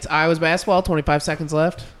 And it's Iowa's basketball, 25 seconds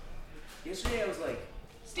left. Yesterday I was like,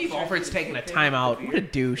 Steve Alford's taking a timeout. What a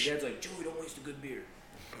douche. Dad's like, Joey, don't waste a good beer.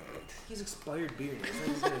 He's expired beer.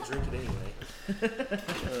 He's not gonna drink it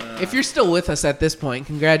anyway. If you're still with us at this point,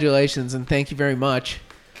 congratulations and thank you very much.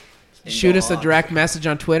 And Shoot go us a Hawks. direct message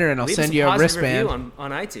on Twitter and I'll Leave send us you a positive wristband. review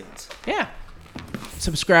on iTunes. Yeah.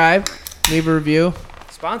 Subscribe, leave a review.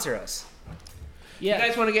 Sponsor us. Yeah. You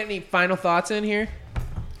guys want to get any final thoughts in here?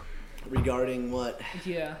 Regarding what?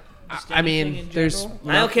 Yeah. Just I mean, anything in there's general?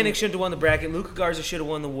 Niall Kinnick shouldn't have won the bracket. Luka Garza should have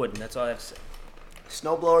won the wooden. That's all I have to say.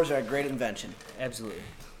 Snowblowers are a great invention. Absolutely.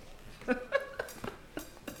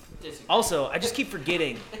 Also, I just keep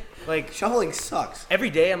forgetting. Like Shoveling sucks.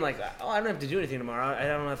 every day, I'm like, oh, I don't have to do anything tomorrow. I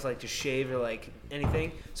don't have to like to shave or like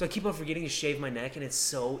anything. So I keep on forgetting to shave my neck, and it's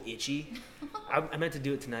so itchy. I meant to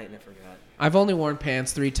do it tonight, and I forgot. I've only worn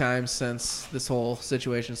pants 3 times since this whole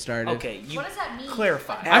situation started. Okay, you What does that mean?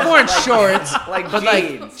 clarify. I've worn shorts, Like but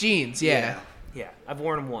jeans. like jeans, yeah. Yeah, I've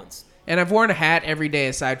worn them once. And I've worn a hat every day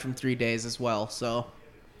aside from 3 days as well. So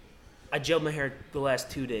I gelled my hair the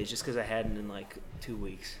last 2 days just because I hadn't in like 2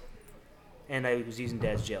 weeks. And I was using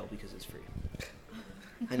Dad's gel because it's free.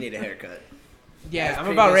 I need a haircut. yeah, As I'm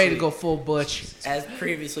about ready to previously- go full butch. As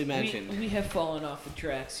previously mentioned. We have fallen off the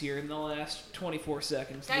tracks here in the last 24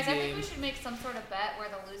 seconds of Guys, the I think game. we should make some sort of bet where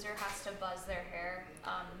the loser has to buzz their hair,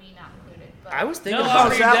 me not included. But I was thinking No, about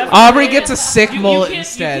Aubrey, it. definitely Aubrey in. gets a sick mullet You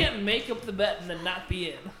instead. can't make up the bet and then not be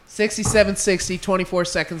in. 67-60, 24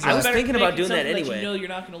 seconds I left. was Better thinking make about it doing that something anyway. You know you're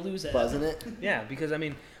not going to lose at. Buzzing it. Yeah, because I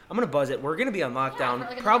mean, I'm gonna buzz it. We're gonna be on Yeah, lockdown for like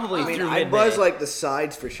another probably month. through I mid-May. buzz like the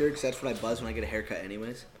sides for sure, because that's what I buzz when I get a haircut,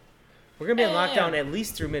 anyways. We're gonna be on Yeah. lockdown at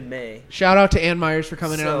least through mid-May. Shout out to Ann Myers for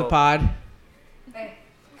coming in on the So- pod. Hey,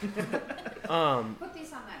 Um, put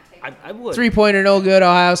these on that table. I would. 3-pointer, no good.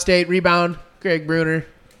 Ohio State. Rebound, Greg Bruner.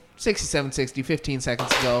 67-60, 15 seconds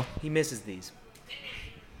to go. He misses these.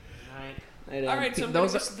 All right, so I'm Those going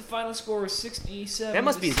to guess that the final score was 67. That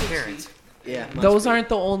must be to his 60. parents. Yeah. must Those be. aren't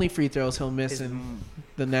the only free throws he'll miss His in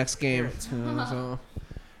the next game. So,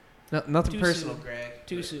 nothing Too personal, soon. Greg.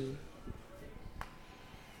 Too soon.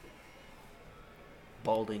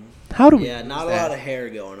 Balding. How do we Yeah, lose not a that? lot of hair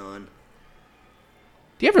going on.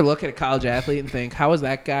 Do you ever look at a college athlete and think, how is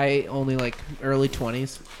that guy only like early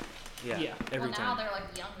 20s? Yeah. Yeah. Every Well, now time. they're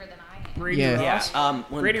like younger than I am. Brady Yeah. Ross.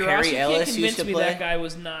 When Brady Ross, Perry you can't Ellis convince used to me play, that guy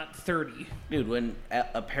was not 30. dude, when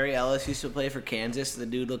Perry Ellis used to play for Kansas, the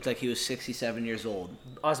dude looked like he was 67 years old.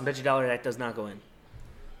 Awesome. Bet you $1 that does not go in.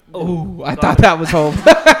 Oh, I thought that was home.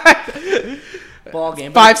 Ball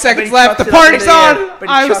game. 5 but seconds he left. chucks The it up party's into the on. air, but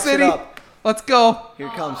he Iowa chucks it City. up. Let's go. Here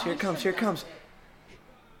it comes. Here it comes. Here it comes.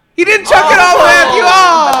 He didn't chuck it off, Matthew. Oh,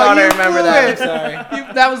 I thought I you remember blew that. it.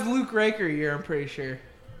 Sorry. That was Luke Raker year, I'm pretty sure.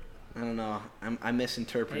 I don't know. I Hey,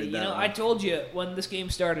 misinterpreted you that. know, one. I told you when this game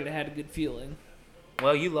started, I had a good feeling.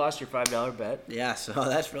 Well, you lost your $5 bet. Yeah, so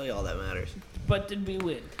that's really all that matters. But did we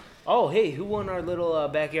win? Oh, hey, who won our little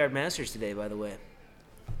backyard masters today, by the way?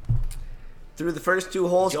 Through the first two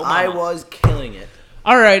holes, Joe I Mama. was killing it.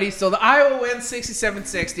 Alrighty, so the Iowa wins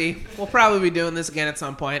 67-60. We'll probably be doing this again at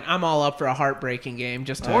some point. I'm all up for a heartbreaking game.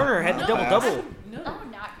 Just to, Warner had the double-double. No. I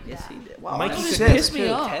would not do Yes, that. he did. Wow, Mikey 10 could assists, piss me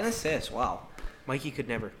too. off. 10 assists. Wow. Mikey could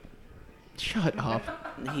never. Shut up.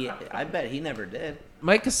 I bet he never did.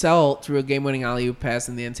 Mike Cassell threw a game-winning alley-oop pass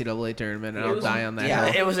in the NCAA tournament, and It I'll was- die on that Yeah,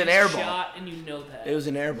 hill. it was an air ball. Shot, and you know that. It was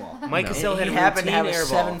an air ball. Mike No. Cassell had he a happened to have a routine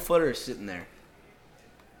air ball. 7-footer sitting there.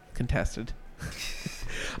 Contested.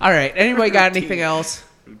 All right, anybody got anything else?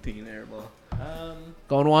 Routine air ball.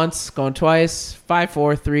 Going once, going twice. 5,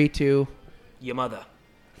 4, 3, 2. Your mother.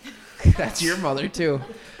 That's your mother, too.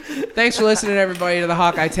 Thanks for listening, everybody, to the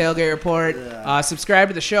Hawkeye Tailgate Report. Subscribe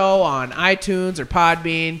to the show on iTunes or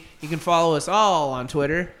Podbean. You can follow us all on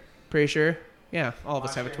Twitter. Pretty sure. Yeah, all of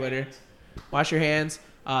us have a Twitter. Wash your hands.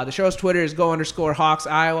 The show's Twitter is go_Hawks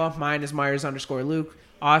Iowa. Mine is Myers_Luke.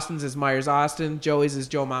 Austin's is Myers Austin. Joey's is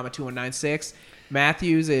Joe Mama 2196.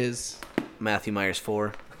 Matthew's is Matthew Myers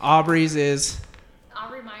 4. Aubrey's is,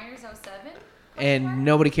 Aubrey Myers 07. and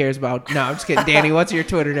nobody cares about. No, I'm just kidding. Danny, what's your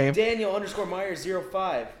Twitter name?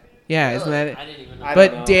 Daniel_Myers05. Yeah, isn't that it? I didn't even know. I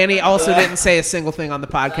don't know. But Danny also didn't say a single thing on the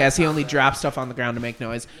podcast. He only dropped stuff on the ground to make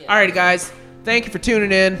noise. Alrighty, guys. Thank you for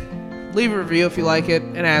tuning in. Leave a review if you like it.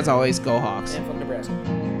 And as always, go Hawks. And from Nebraska.